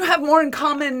know, You have more in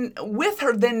common with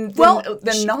her than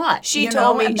not. she you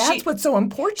told know? me and that's what's so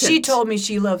important. She told me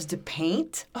she loves to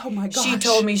paint. Oh my gosh. She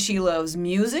told me she loves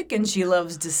music and she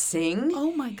loves to sing.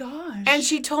 Oh my gosh. And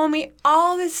she told me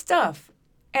all this stuff.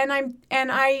 And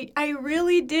I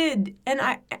really did. And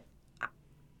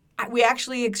we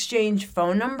actually exchanged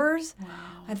phone numbers. Wow.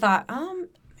 I thought,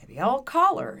 maybe I'll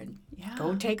call her and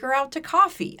go take her out to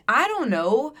coffee. I don't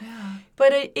know. Yeah.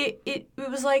 But it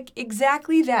was like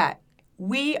exactly that.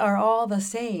 We are all the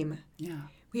same. Yeah.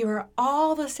 We were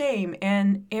all the same.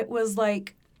 And it was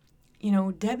like, you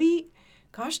know, Debbie,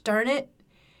 gosh darn it.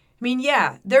 I mean,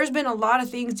 yeah, there's been a lot of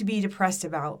things to be depressed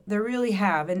about. There really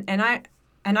have. And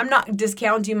I'm not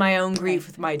discounting my own grief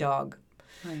with my dog.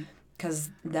 Right. Because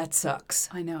that sucks.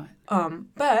 I know it.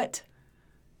 But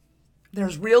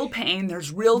There's real pain,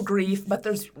 there's real grief, but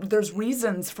there's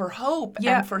reasons for hope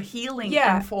and for healing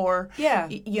and for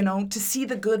you know, to see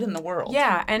the good in the world.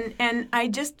 Yeah, and I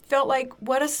just felt like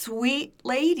what a sweet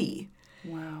lady.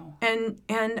 Wow.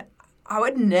 And I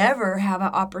would never have an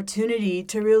opportunity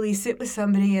to really sit with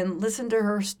somebody and listen to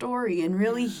her story and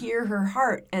really hear her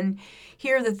heart and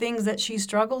hear the things that she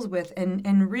struggles with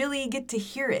and really get to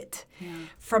hear it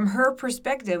from her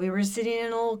perspective. We were sitting in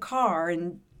a little car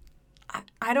and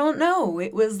I don't know.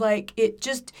 It was like it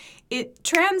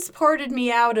transported me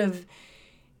out of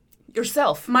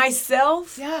Yourself.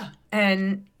 myself Yeah.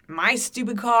 and my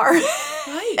stupid car.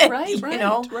 Right. You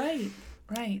know? Right.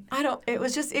 It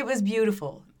was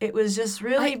beautiful. It was just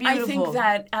really beautiful. I think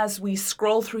that as we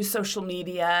scroll through social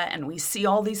media and we see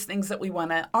all these things that we want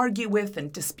to argue with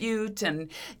and dispute and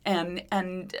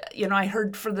you know, I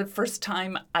heard for the first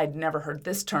time, I'd never heard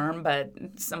this term, but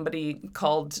somebody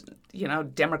called, you know,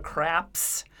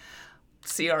 Democrats,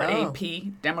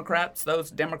 C-R-A-P, Democrats,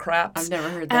 those Democrats. I've never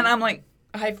heard that. And I'm like,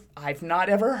 I've not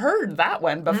ever heard that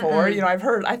one before. You know, I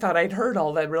thought I'd heard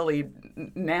all the really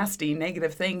nasty,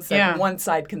 negative things that one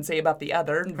side can say about the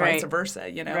other and vice versa,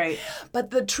 you know. Right.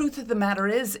 But the truth of the matter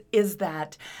is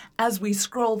that as we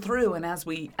scroll through and as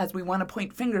we want to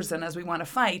point fingers and as we want to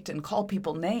fight and call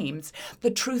people names,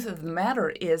 the truth of the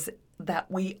matter is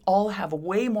that we all have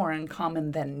way more in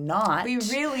common than not. We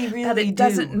really, really that it do.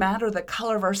 doesn't matter the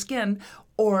color of our skin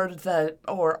or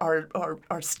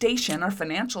our station, our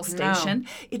financial station.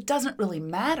 It doesn't really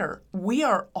matter. We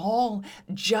are all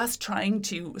just trying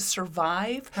to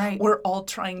survive. Right. We're all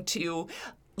trying to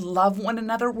love one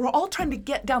another. We're all trying to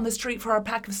get down the street for our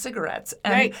pack of cigarettes.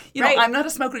 And, you know, I'm not a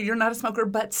smoker, you're not a smoker,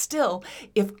 but still,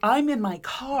 if I'm in my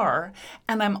car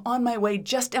and I'm on my way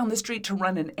just down the street to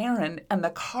run an errand and the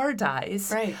car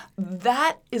dies,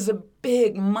 that is a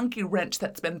big monkey wrench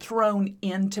that's been thrown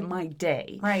into my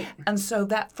day. Right. And so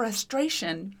that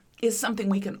frustration is something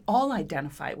we can all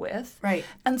identify with. Right.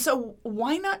 And so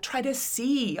why not try to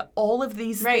see all of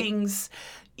these things?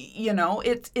 You know,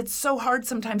 it's so hard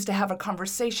sometimes to have a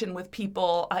conversation with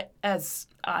people as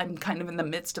I'm kind of in the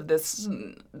midst of this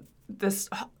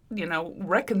you know,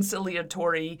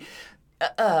 reconciliatory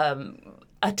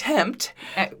attempt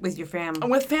with your family.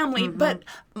 With family. But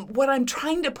what I'm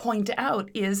trying to point out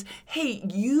is, hey,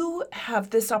 you have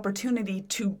this opportunity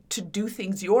to do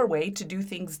things your way, to do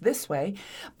things this way,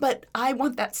 but I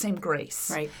want that same grace.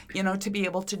 Right. You know, to be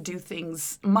able to do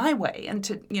things my way and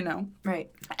to, you know. Right.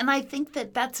 And I think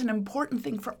that that's an important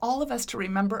thing for all of us to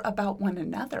remember about one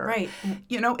another. Right.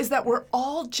 You know, is that we're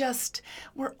all just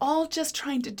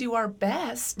trying to do our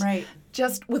best. Right.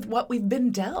 Just with what we've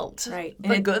been dealt. Right.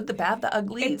 The good, the bad, the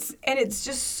ugly. It's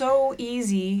just so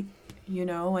easy, you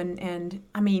know, and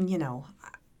I mean, you know,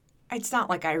 it's not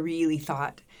like I really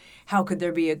thought, how could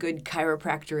there be a good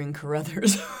chiropractor in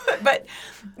Carruthers? But,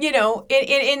 you know,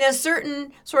 in a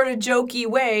certain sort of jokey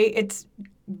way, it's,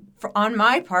 on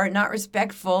my part, not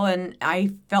respectful, and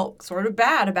I felt sort of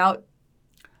bad about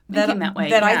thinking that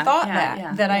way. I thought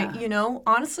I, you know,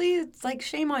 honestly, it's like,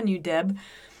 shame on you, Deb.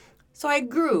 So I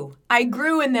grew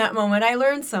in that moment. I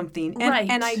learned something.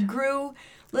 And I grew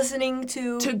listening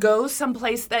to go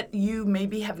someplace that you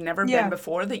maybe have never been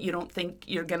before, that you don't think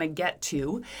you're going to get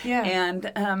to. Yeah.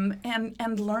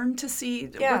 And learn to see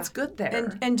what's good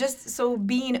there. And just so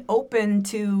being open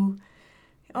to,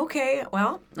 okay,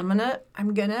 well, I'm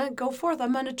gonna go forth.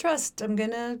 I'm gonna trust. I'm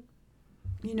gonna,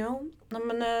 you know,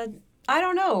 I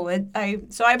don't know.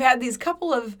 So I've had these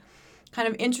couple of kind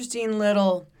of interesting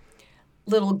little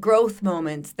growth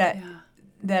moments that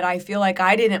I feel like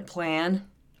I didn't plan,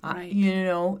 you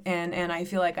know, and I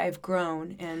feel like I've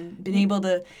grown and been able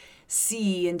to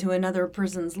see into another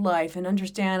person's life and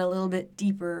understand a little bit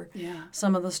deeper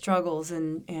some of the struggles,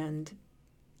 and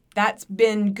that's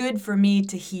been good for me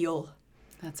to heal.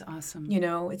 That's awesome. You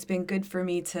know, it's been good for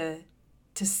me to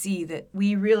see that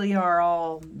we really are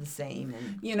all the same.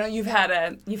 And You know, you've had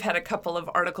a couple of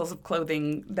articles of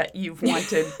clothing that you've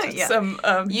wanted Yeah. some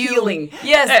healing.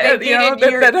 Yes, they you know,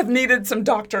 needed your- that have needed some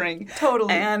doctoring.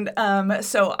 Totally. And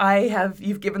so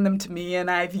you've given them to me, and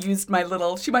I've used my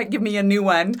little. She might give me a new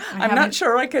one. I'm haven't- not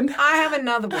sure I can. I have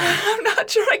another one. I'm not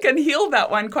sure I can heal that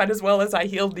one quite as well as I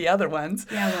healed the other ones.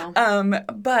 Yeah, well.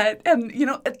 But you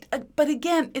know, but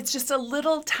again, it's just a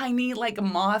little tiny like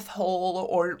moth hole,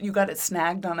 or you got it snagged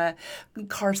on a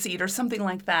car seat or something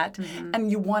like that, and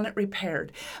you want it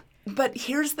repaired. But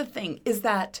here's the thing, is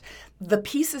that the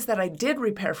pieces that I did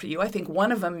repair for you, I think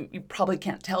one of them you probably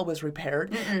can't tell was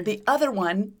repaired. The other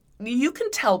one, you can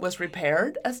tell was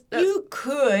repaired. You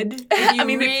could, if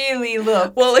you really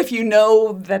look. Well, if you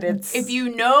know that it's... If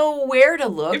you know where to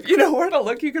look. If you know where to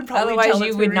look, you can probably Otherwise, tell you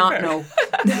it's would been not repaired.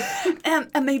 know.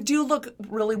 And they do look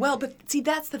really well. But see,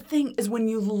 that's the thing, is when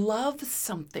you love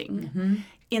something,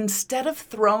 instead of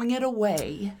throwing it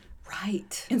away...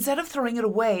 Right. Instead of throwing it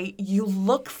away, you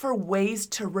look for ways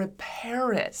to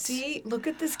repair it. See, look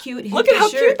at this cute hippie Look at how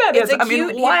shirt. cute that is. It's a I mean,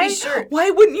 cute why, hippie shirt. why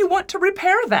wouldn't you want to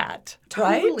repair that?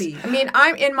 Totally. Right? I mean,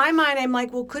 I'm in my mind, I'm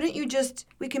like, well, couldn't you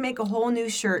we can make a whole new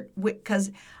shirt, because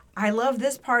I love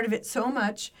this part of it so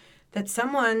much that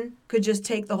someone could just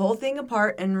take the whole thing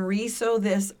apart and re-sew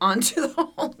this onto the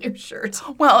whole new shirt.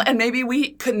 Well, and maybe we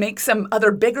could make some other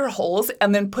bigger holes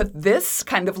and then put this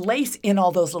kind of lace in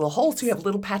all those little holes so you have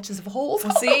little patches of holes.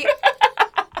 Well, see,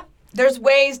 there's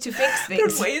ways to fix things.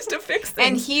 There's ways to fix things.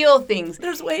 and heal things.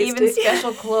 There's ways even to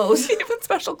special clothes. Even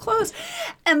special clothes.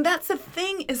 And that's the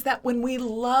thing, is that when we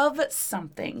love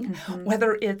something,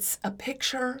 whether it's a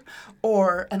picture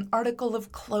or an article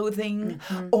of clothing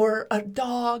or a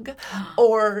dog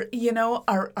or, you know,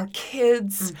 our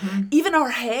kids, even our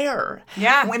hair.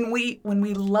 Yeah. When we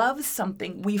love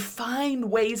something, we find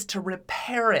ways to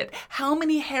repair it. How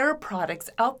many hair products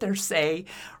out there say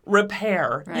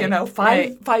repair, you Right, know,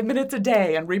 right. 5 minutes a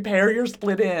day and repair your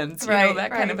split ends, you know, Right,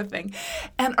 that kind of right. a thing.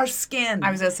 And our skin.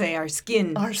 I was going to say our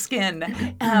skin. Our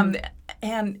skin.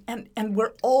 And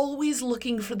we're always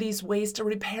looking for these ways to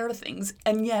repair things.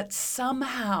 And yet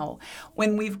somehow,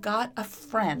 when we've got a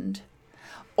friend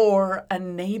or a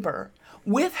neighbor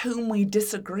with whom we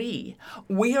disagree,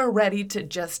 we are ready to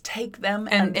just take them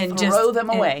and throw them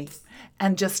away.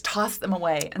 And just toss them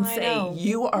away and I say, know.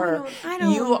 you are I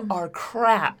you don't- are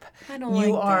crap. I don't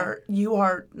you like are you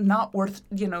are not worth,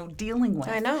 you know, dealing with.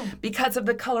 I know. Because of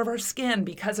the color of our skin,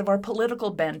 because of our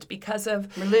political bent, because of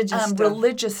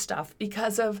Religious stuff.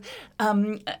 because of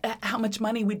how much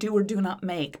money we do or do not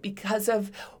make, because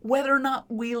of whether or not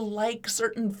we like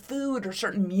certain food or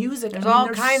certain music. There's all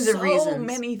kinds of so reasons. So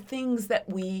many things that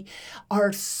we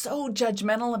are so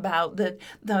judgmental about,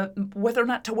 that whether or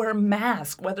not to wear a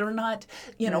mask, whether or not,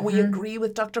 you know, we agree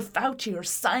with Dr. Fauci or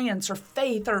science or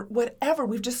faith or whatever.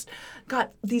 We've just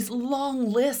got these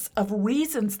long lists of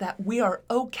reasons that we are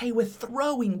okay with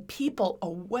throwing people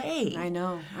away. I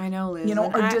know, Liz. You know,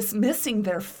 And or I- dismissing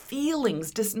their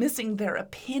feelings, dismissing their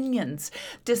opinions,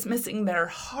 dismissing their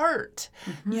heart,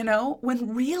 you know,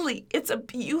 when really it's a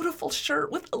beautiful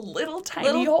shirt with a little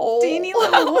tiny hole. teeny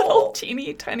little a little hole.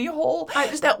 teeny tiny hole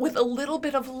that with a little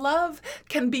bit of love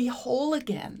can be whole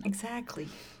again. Exactly.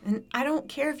 And I don't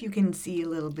care if you can see a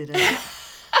little bit of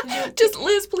it. Just,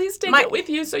 Liz, please take it with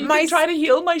you so you can try to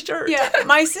heal my shirt. Yeah,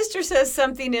 my sister says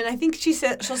something, and I think she'll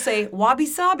say wabi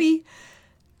sabi.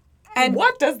 And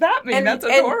what does that mean? That's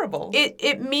adorable.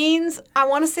 It means, I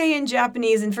want to say in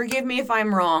Japanese, and forgive me if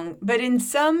I'm wrong, but in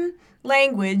some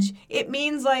language, it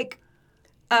means like,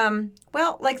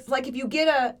 well, like if you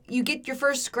get your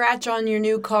first scratch on your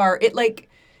new car, it like,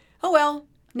 oh well,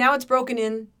 now it's broken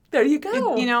in. There you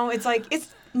go. You know, it's like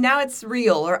now it's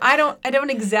real, or I don't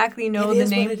exactly know It the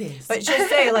is name, what it is. but she'll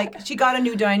say like she got a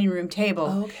new dining room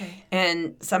table, Okay.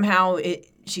 and somehow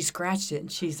she scratched it,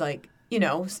 and she's like, you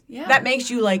know, Yeah. that makes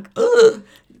you like, ugh,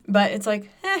 but it's like,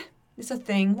 it's a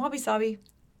thing, wabi sabi.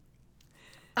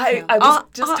 I was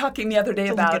just I'll talking the other day to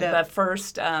look about it up. the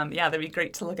first, that'd be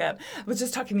great to look at. I was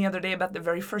just talking the other day about the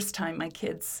very first time my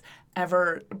kids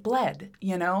ever bled,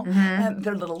 you know? And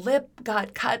their little lip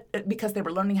got cut because they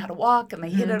were learning how to walk and they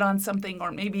hit it on something,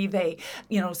 or maybe they,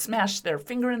 you know, smashed their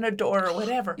finger in a door or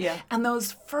whatever. Yeah. And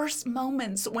those first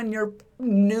moments when you're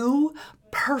new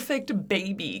perfect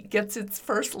baby gets its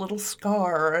first little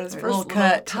scar or its first little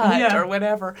cut. cut or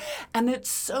whatever, and it's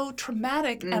so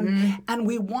traumatic, and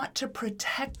we want to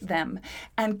protect them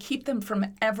and keep them from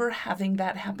ever having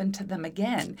that happen to them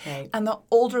again. Right. And the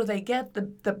older they get,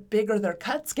 the bigger their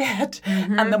cuts get,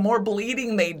 and the more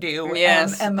bleeding they do,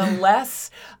 Yes. and the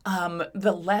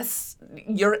less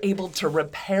you're able to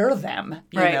repair them.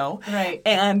 You Right. know, Right.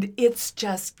 and it's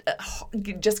just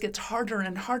it just gets harder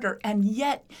and harder, and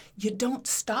yet you don't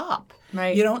stop.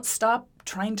 Right. You don't stop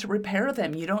trying to repair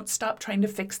them. You don't stop trying to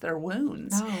fix their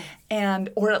wounds. No.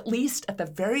 Or at least, at the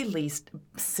very least,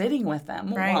 sitting with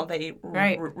them Right. while they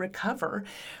Right. recover.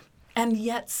 And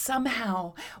yet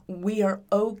somehow we are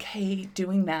okay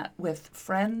doing that with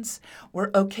friends.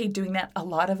 We're okay doing that. A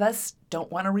lot of us don't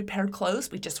want to repair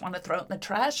clothes. We just want to throw it in the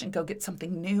trash and go get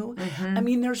something new. I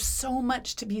mean, there's so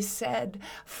much to be said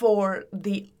for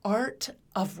the art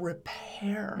of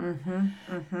repair.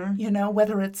 You know,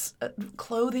 whether it's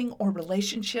clothing or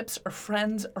relationships or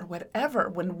friends or whatever,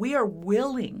 when we are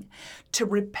willing to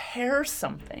repair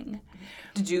something,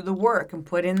 To do the work and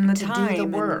put in the to time. do the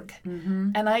and- work.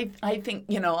 And I think,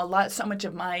 you know, so much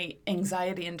of my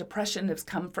anxiety and depression has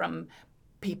come from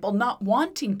people not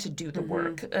wanting to do the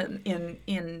work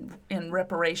in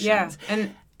reparations. Yeah,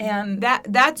 and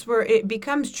that's where it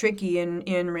becomes tricky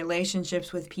in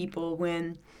relationships with people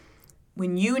when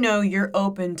you know you're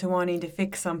open to wanting to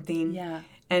fix something. Yeah.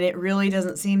 And it really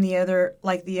doesn't seem the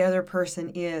other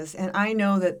person is. And I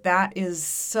know that is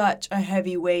such a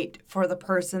heavy weight for the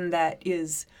person that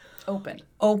is Open.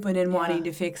 and wanting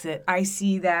to fix it. I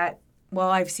see that. Well,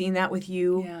 I've seen that with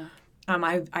you. Yeah.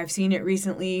 I've seen it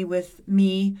recently with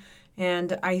me,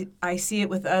 and I see it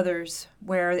with others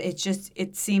where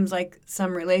it seems like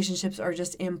some relationships are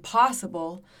just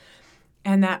impossible,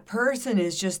 and that person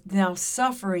is just now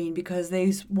suffering because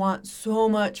they want so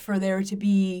much for there to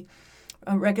be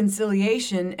a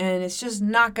reconciliation, and it's just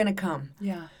not going to come.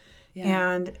 Yeah.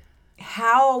 Yeah. And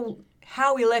how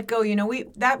we let go, you know,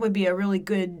 that would be a really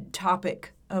good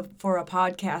topic for a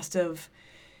podcast of,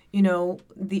 you know,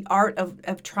 the art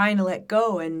of trying to let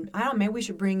go. And I don't know, maybe we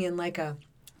should bring in like a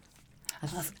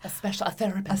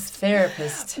therapist.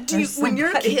 therapist. When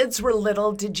your kids were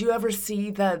little, did you ever see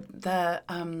the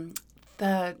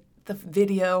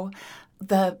video,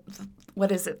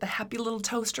 what is it? The happy little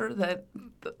toaster, the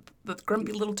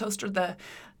grumpy little toaster,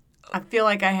 I feel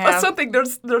like I have. something.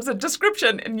 There's a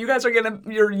description, and you guys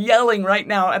you're yelling right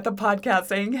now at the podcast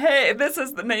saying, "Hey, this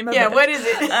is the name of it." Yeah, what is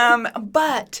it?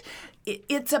 But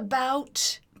it's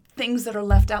about things that are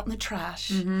left out in the trash,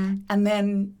 and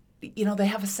then you know they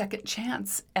have a second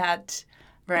chance at.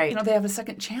 Right. You know, they have a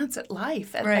second chance at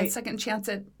life, a second chance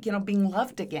at, you know, being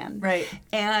loved again. Right.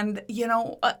 And, you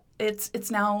know,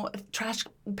 it's now trash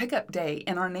pickup day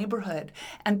in our neighborhood,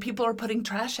 and people are putting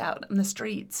trash out in the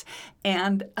streets.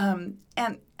 And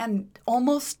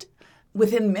almost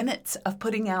within minutes of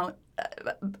putting out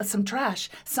some trash,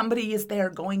 somebody is there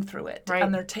going through it, Right.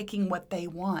 and they're taking what they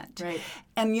want. Right.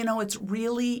 And, you know, it's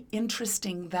really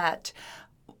interesting that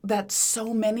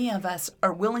so many of us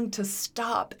are willing to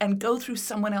stop and go through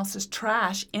someone else's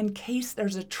trash in case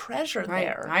there's a treasure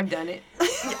there. I've done it.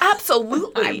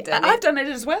 Absolutely. I've done it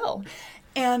as well.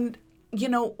 And, you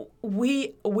know,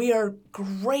 we are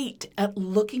great at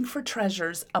looking for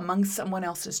treasures among someone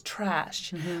else's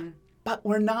trash, but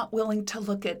we're not willing to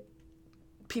look at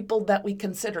people that we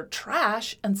consider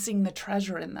trash and seeing the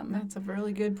treasure in them. That's a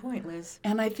really good point, Liz.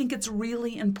 And I think it's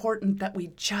really important that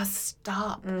we just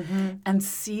stop and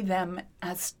see them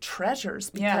as treasures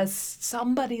because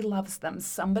somebody loves them,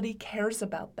 somebody cares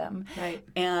about them, Right.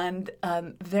 and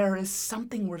there is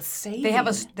something worth saving. They have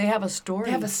a story.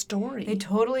 They have a story. They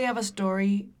totally have a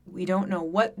story. We don't know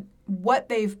what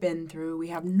they've been through. We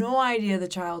have no idea the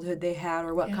childhood they had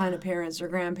or what kind of parents or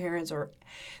grandparents, or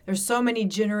there's so many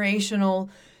generational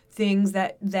things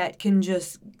that can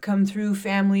just come through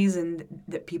families, and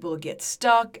that people get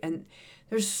stuck, and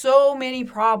there's so many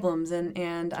problems,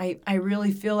 and I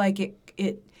really feel like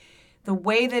it the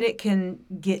way that it can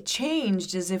get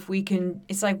changed is if we can,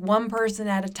 it's like one person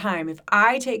at a time. If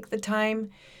I take the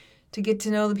time to get to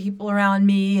know the people around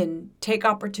me and take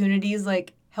opportunities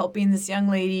like helping this young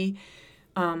lady,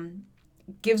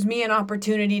 gives me an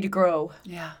opportunity to grow.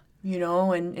 Yeah. You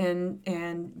know,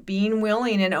 and being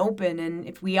willing and open. And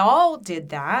if we all did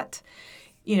that,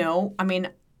 you know, I mean,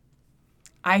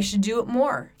 I should do it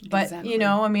more. But, Exactly. you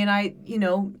know, I mean,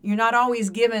 you're not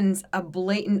always given a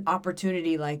blatant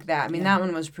opportunity like that. I mean, that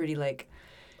one was pretty like,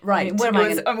 Right. I mean, what am I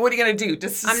going to? What are you going to do?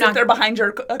 Just I'm sit not- there behind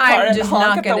your car I'm and just honk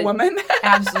not at the gonna- woman?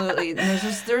 Absolutely.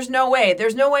 There's no way.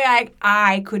 There's no way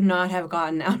I could not have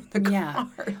gotten out of the car. Yeah.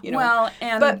 You know? Well,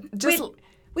 and but just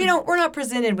we're not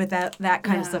presented with that kind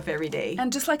of Yeah. stuff every day.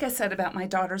 And just like I said about my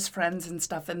daughter's friends and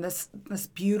stuff, and this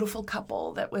beautiful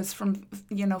couple that was from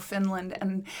Finland,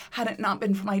 and had it not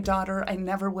been for my daughter, I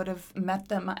never would have met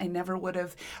them. I never would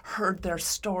have heard their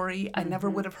story. I never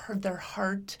would have heard their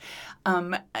heart.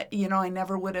 I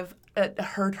never would have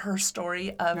heard her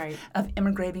story of Right. of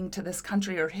immigrating to this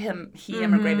country, or him. He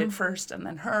immigrated first, and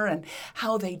then her, and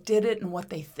how they did it, and what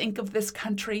they think of this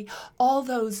country. All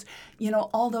those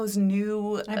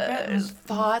new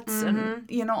thoughts,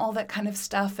 and all that kind of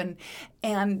stuff.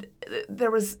 And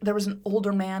there was an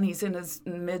older man. He's in his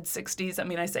mid-60s. I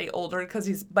mean, I say older because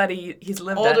he's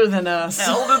lived Older than us.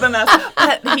 older than us.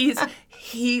 But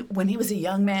when he was a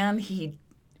young man, he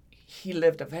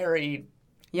lived a very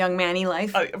Young manny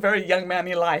life. a very young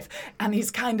manly life, and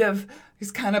he's kind of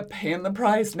paying the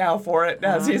price now for it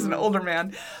as he's an older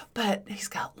man. But he's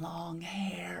got long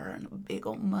hair and a big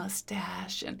old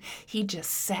mustache, and he just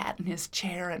sat in his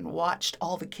chair and watched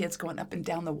all the kids going up and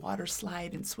down the water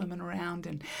slide and swimming around.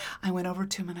 And I went over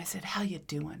to him and I said, "How you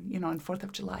doing? On 4th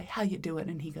of July, how you doing?"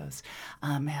 And he goes,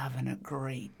 "I'm having a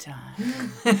great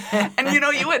time." And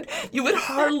you would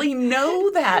hardly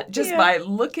know that just by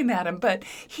looking at him, but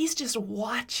he's just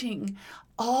watching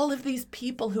all of these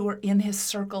people who are in his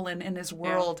circle and in his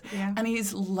world, Yeah. and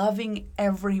he's loving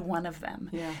every one of them.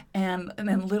 Yeah. And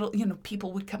then little,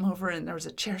 people would come over, and there was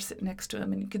a chair sitting next to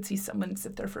him, and you could see someone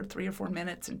sit there for 3 or 4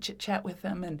 minutes and chit-chat with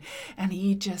him, and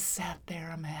he just sat there,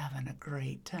 "I'm having a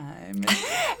great time."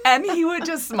 And he would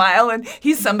just smile, and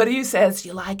he's somebody who says,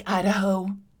 "You like Idaho?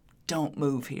 Don't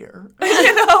move here,"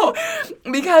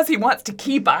 because he wants to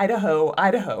keep Idaho,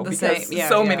 because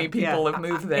many people have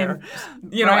moved there,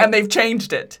 right. and they've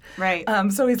changed it. Right.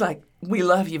 So he's like, "We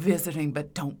love you visiting,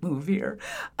 but don't move here."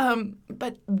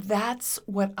 But that's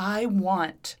what I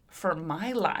want for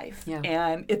my life. Yeah.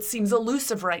 And it seems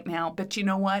elusive right now, but you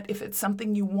know what? If it's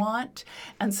something you want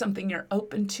and something you're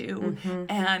open to,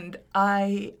 and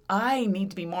I need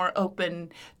to be more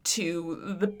open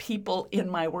to the people in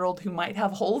my world who might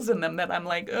have holes in them that I'm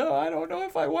like, "Oh, I don't know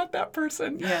if I want that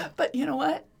person." Yeah. But you know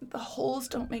what? The holes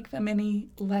don't make them any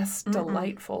less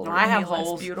delightful or I have any less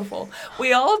holes. beautiful.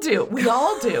 We all do.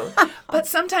 But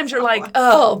sometimes you're like,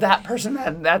 "Oh, that person,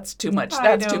 that's too much.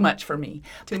 That's too much for me."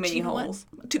 Too But many you know what? holes.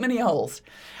 Too many holes.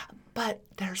 But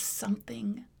there's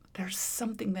something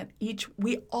that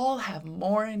we all have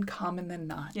more in common than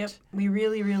not. Yep, we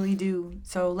really, really do.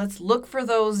 So let's look for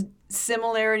those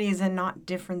similarities and not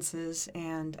differences,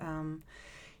 and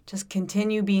just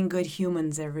continue being good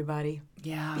humans, everybody.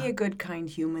 Yeah. Be a good, kind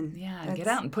human. Yeah, get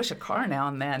out and push a car now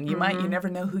and then. You never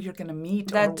know who you're going to meet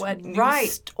That's or what new right.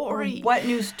 story. Or what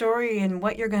new story and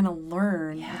what you're going to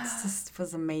learn. Yeah. It just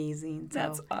was amazing. So,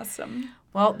 That's awesome.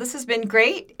 well, this has been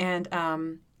great, and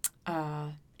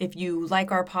if you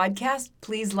like our podcast,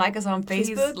 please like us on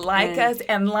Facebook. Please like us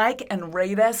and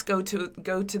rate us. Go to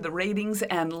the ratings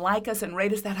and like us and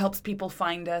rate us. That helps people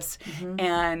find us.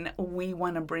 And we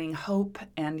want to bring hope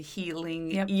and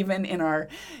healing, even in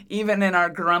our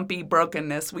grumpy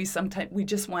brokenness. We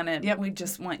just want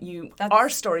to our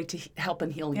story to help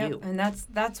and heal you. And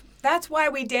that's why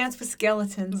we dance with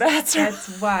skeletons.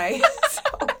 That's why.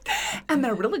 And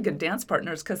they're really good dance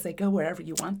partners because they go wherever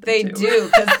you want them They to. do,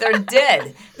 because they're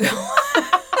dead.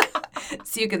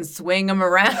 So you can swing them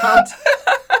around.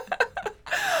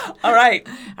 All right.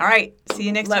 All right. See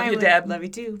you next time. Love you, Deb. Love you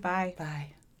too. Bye. Bye.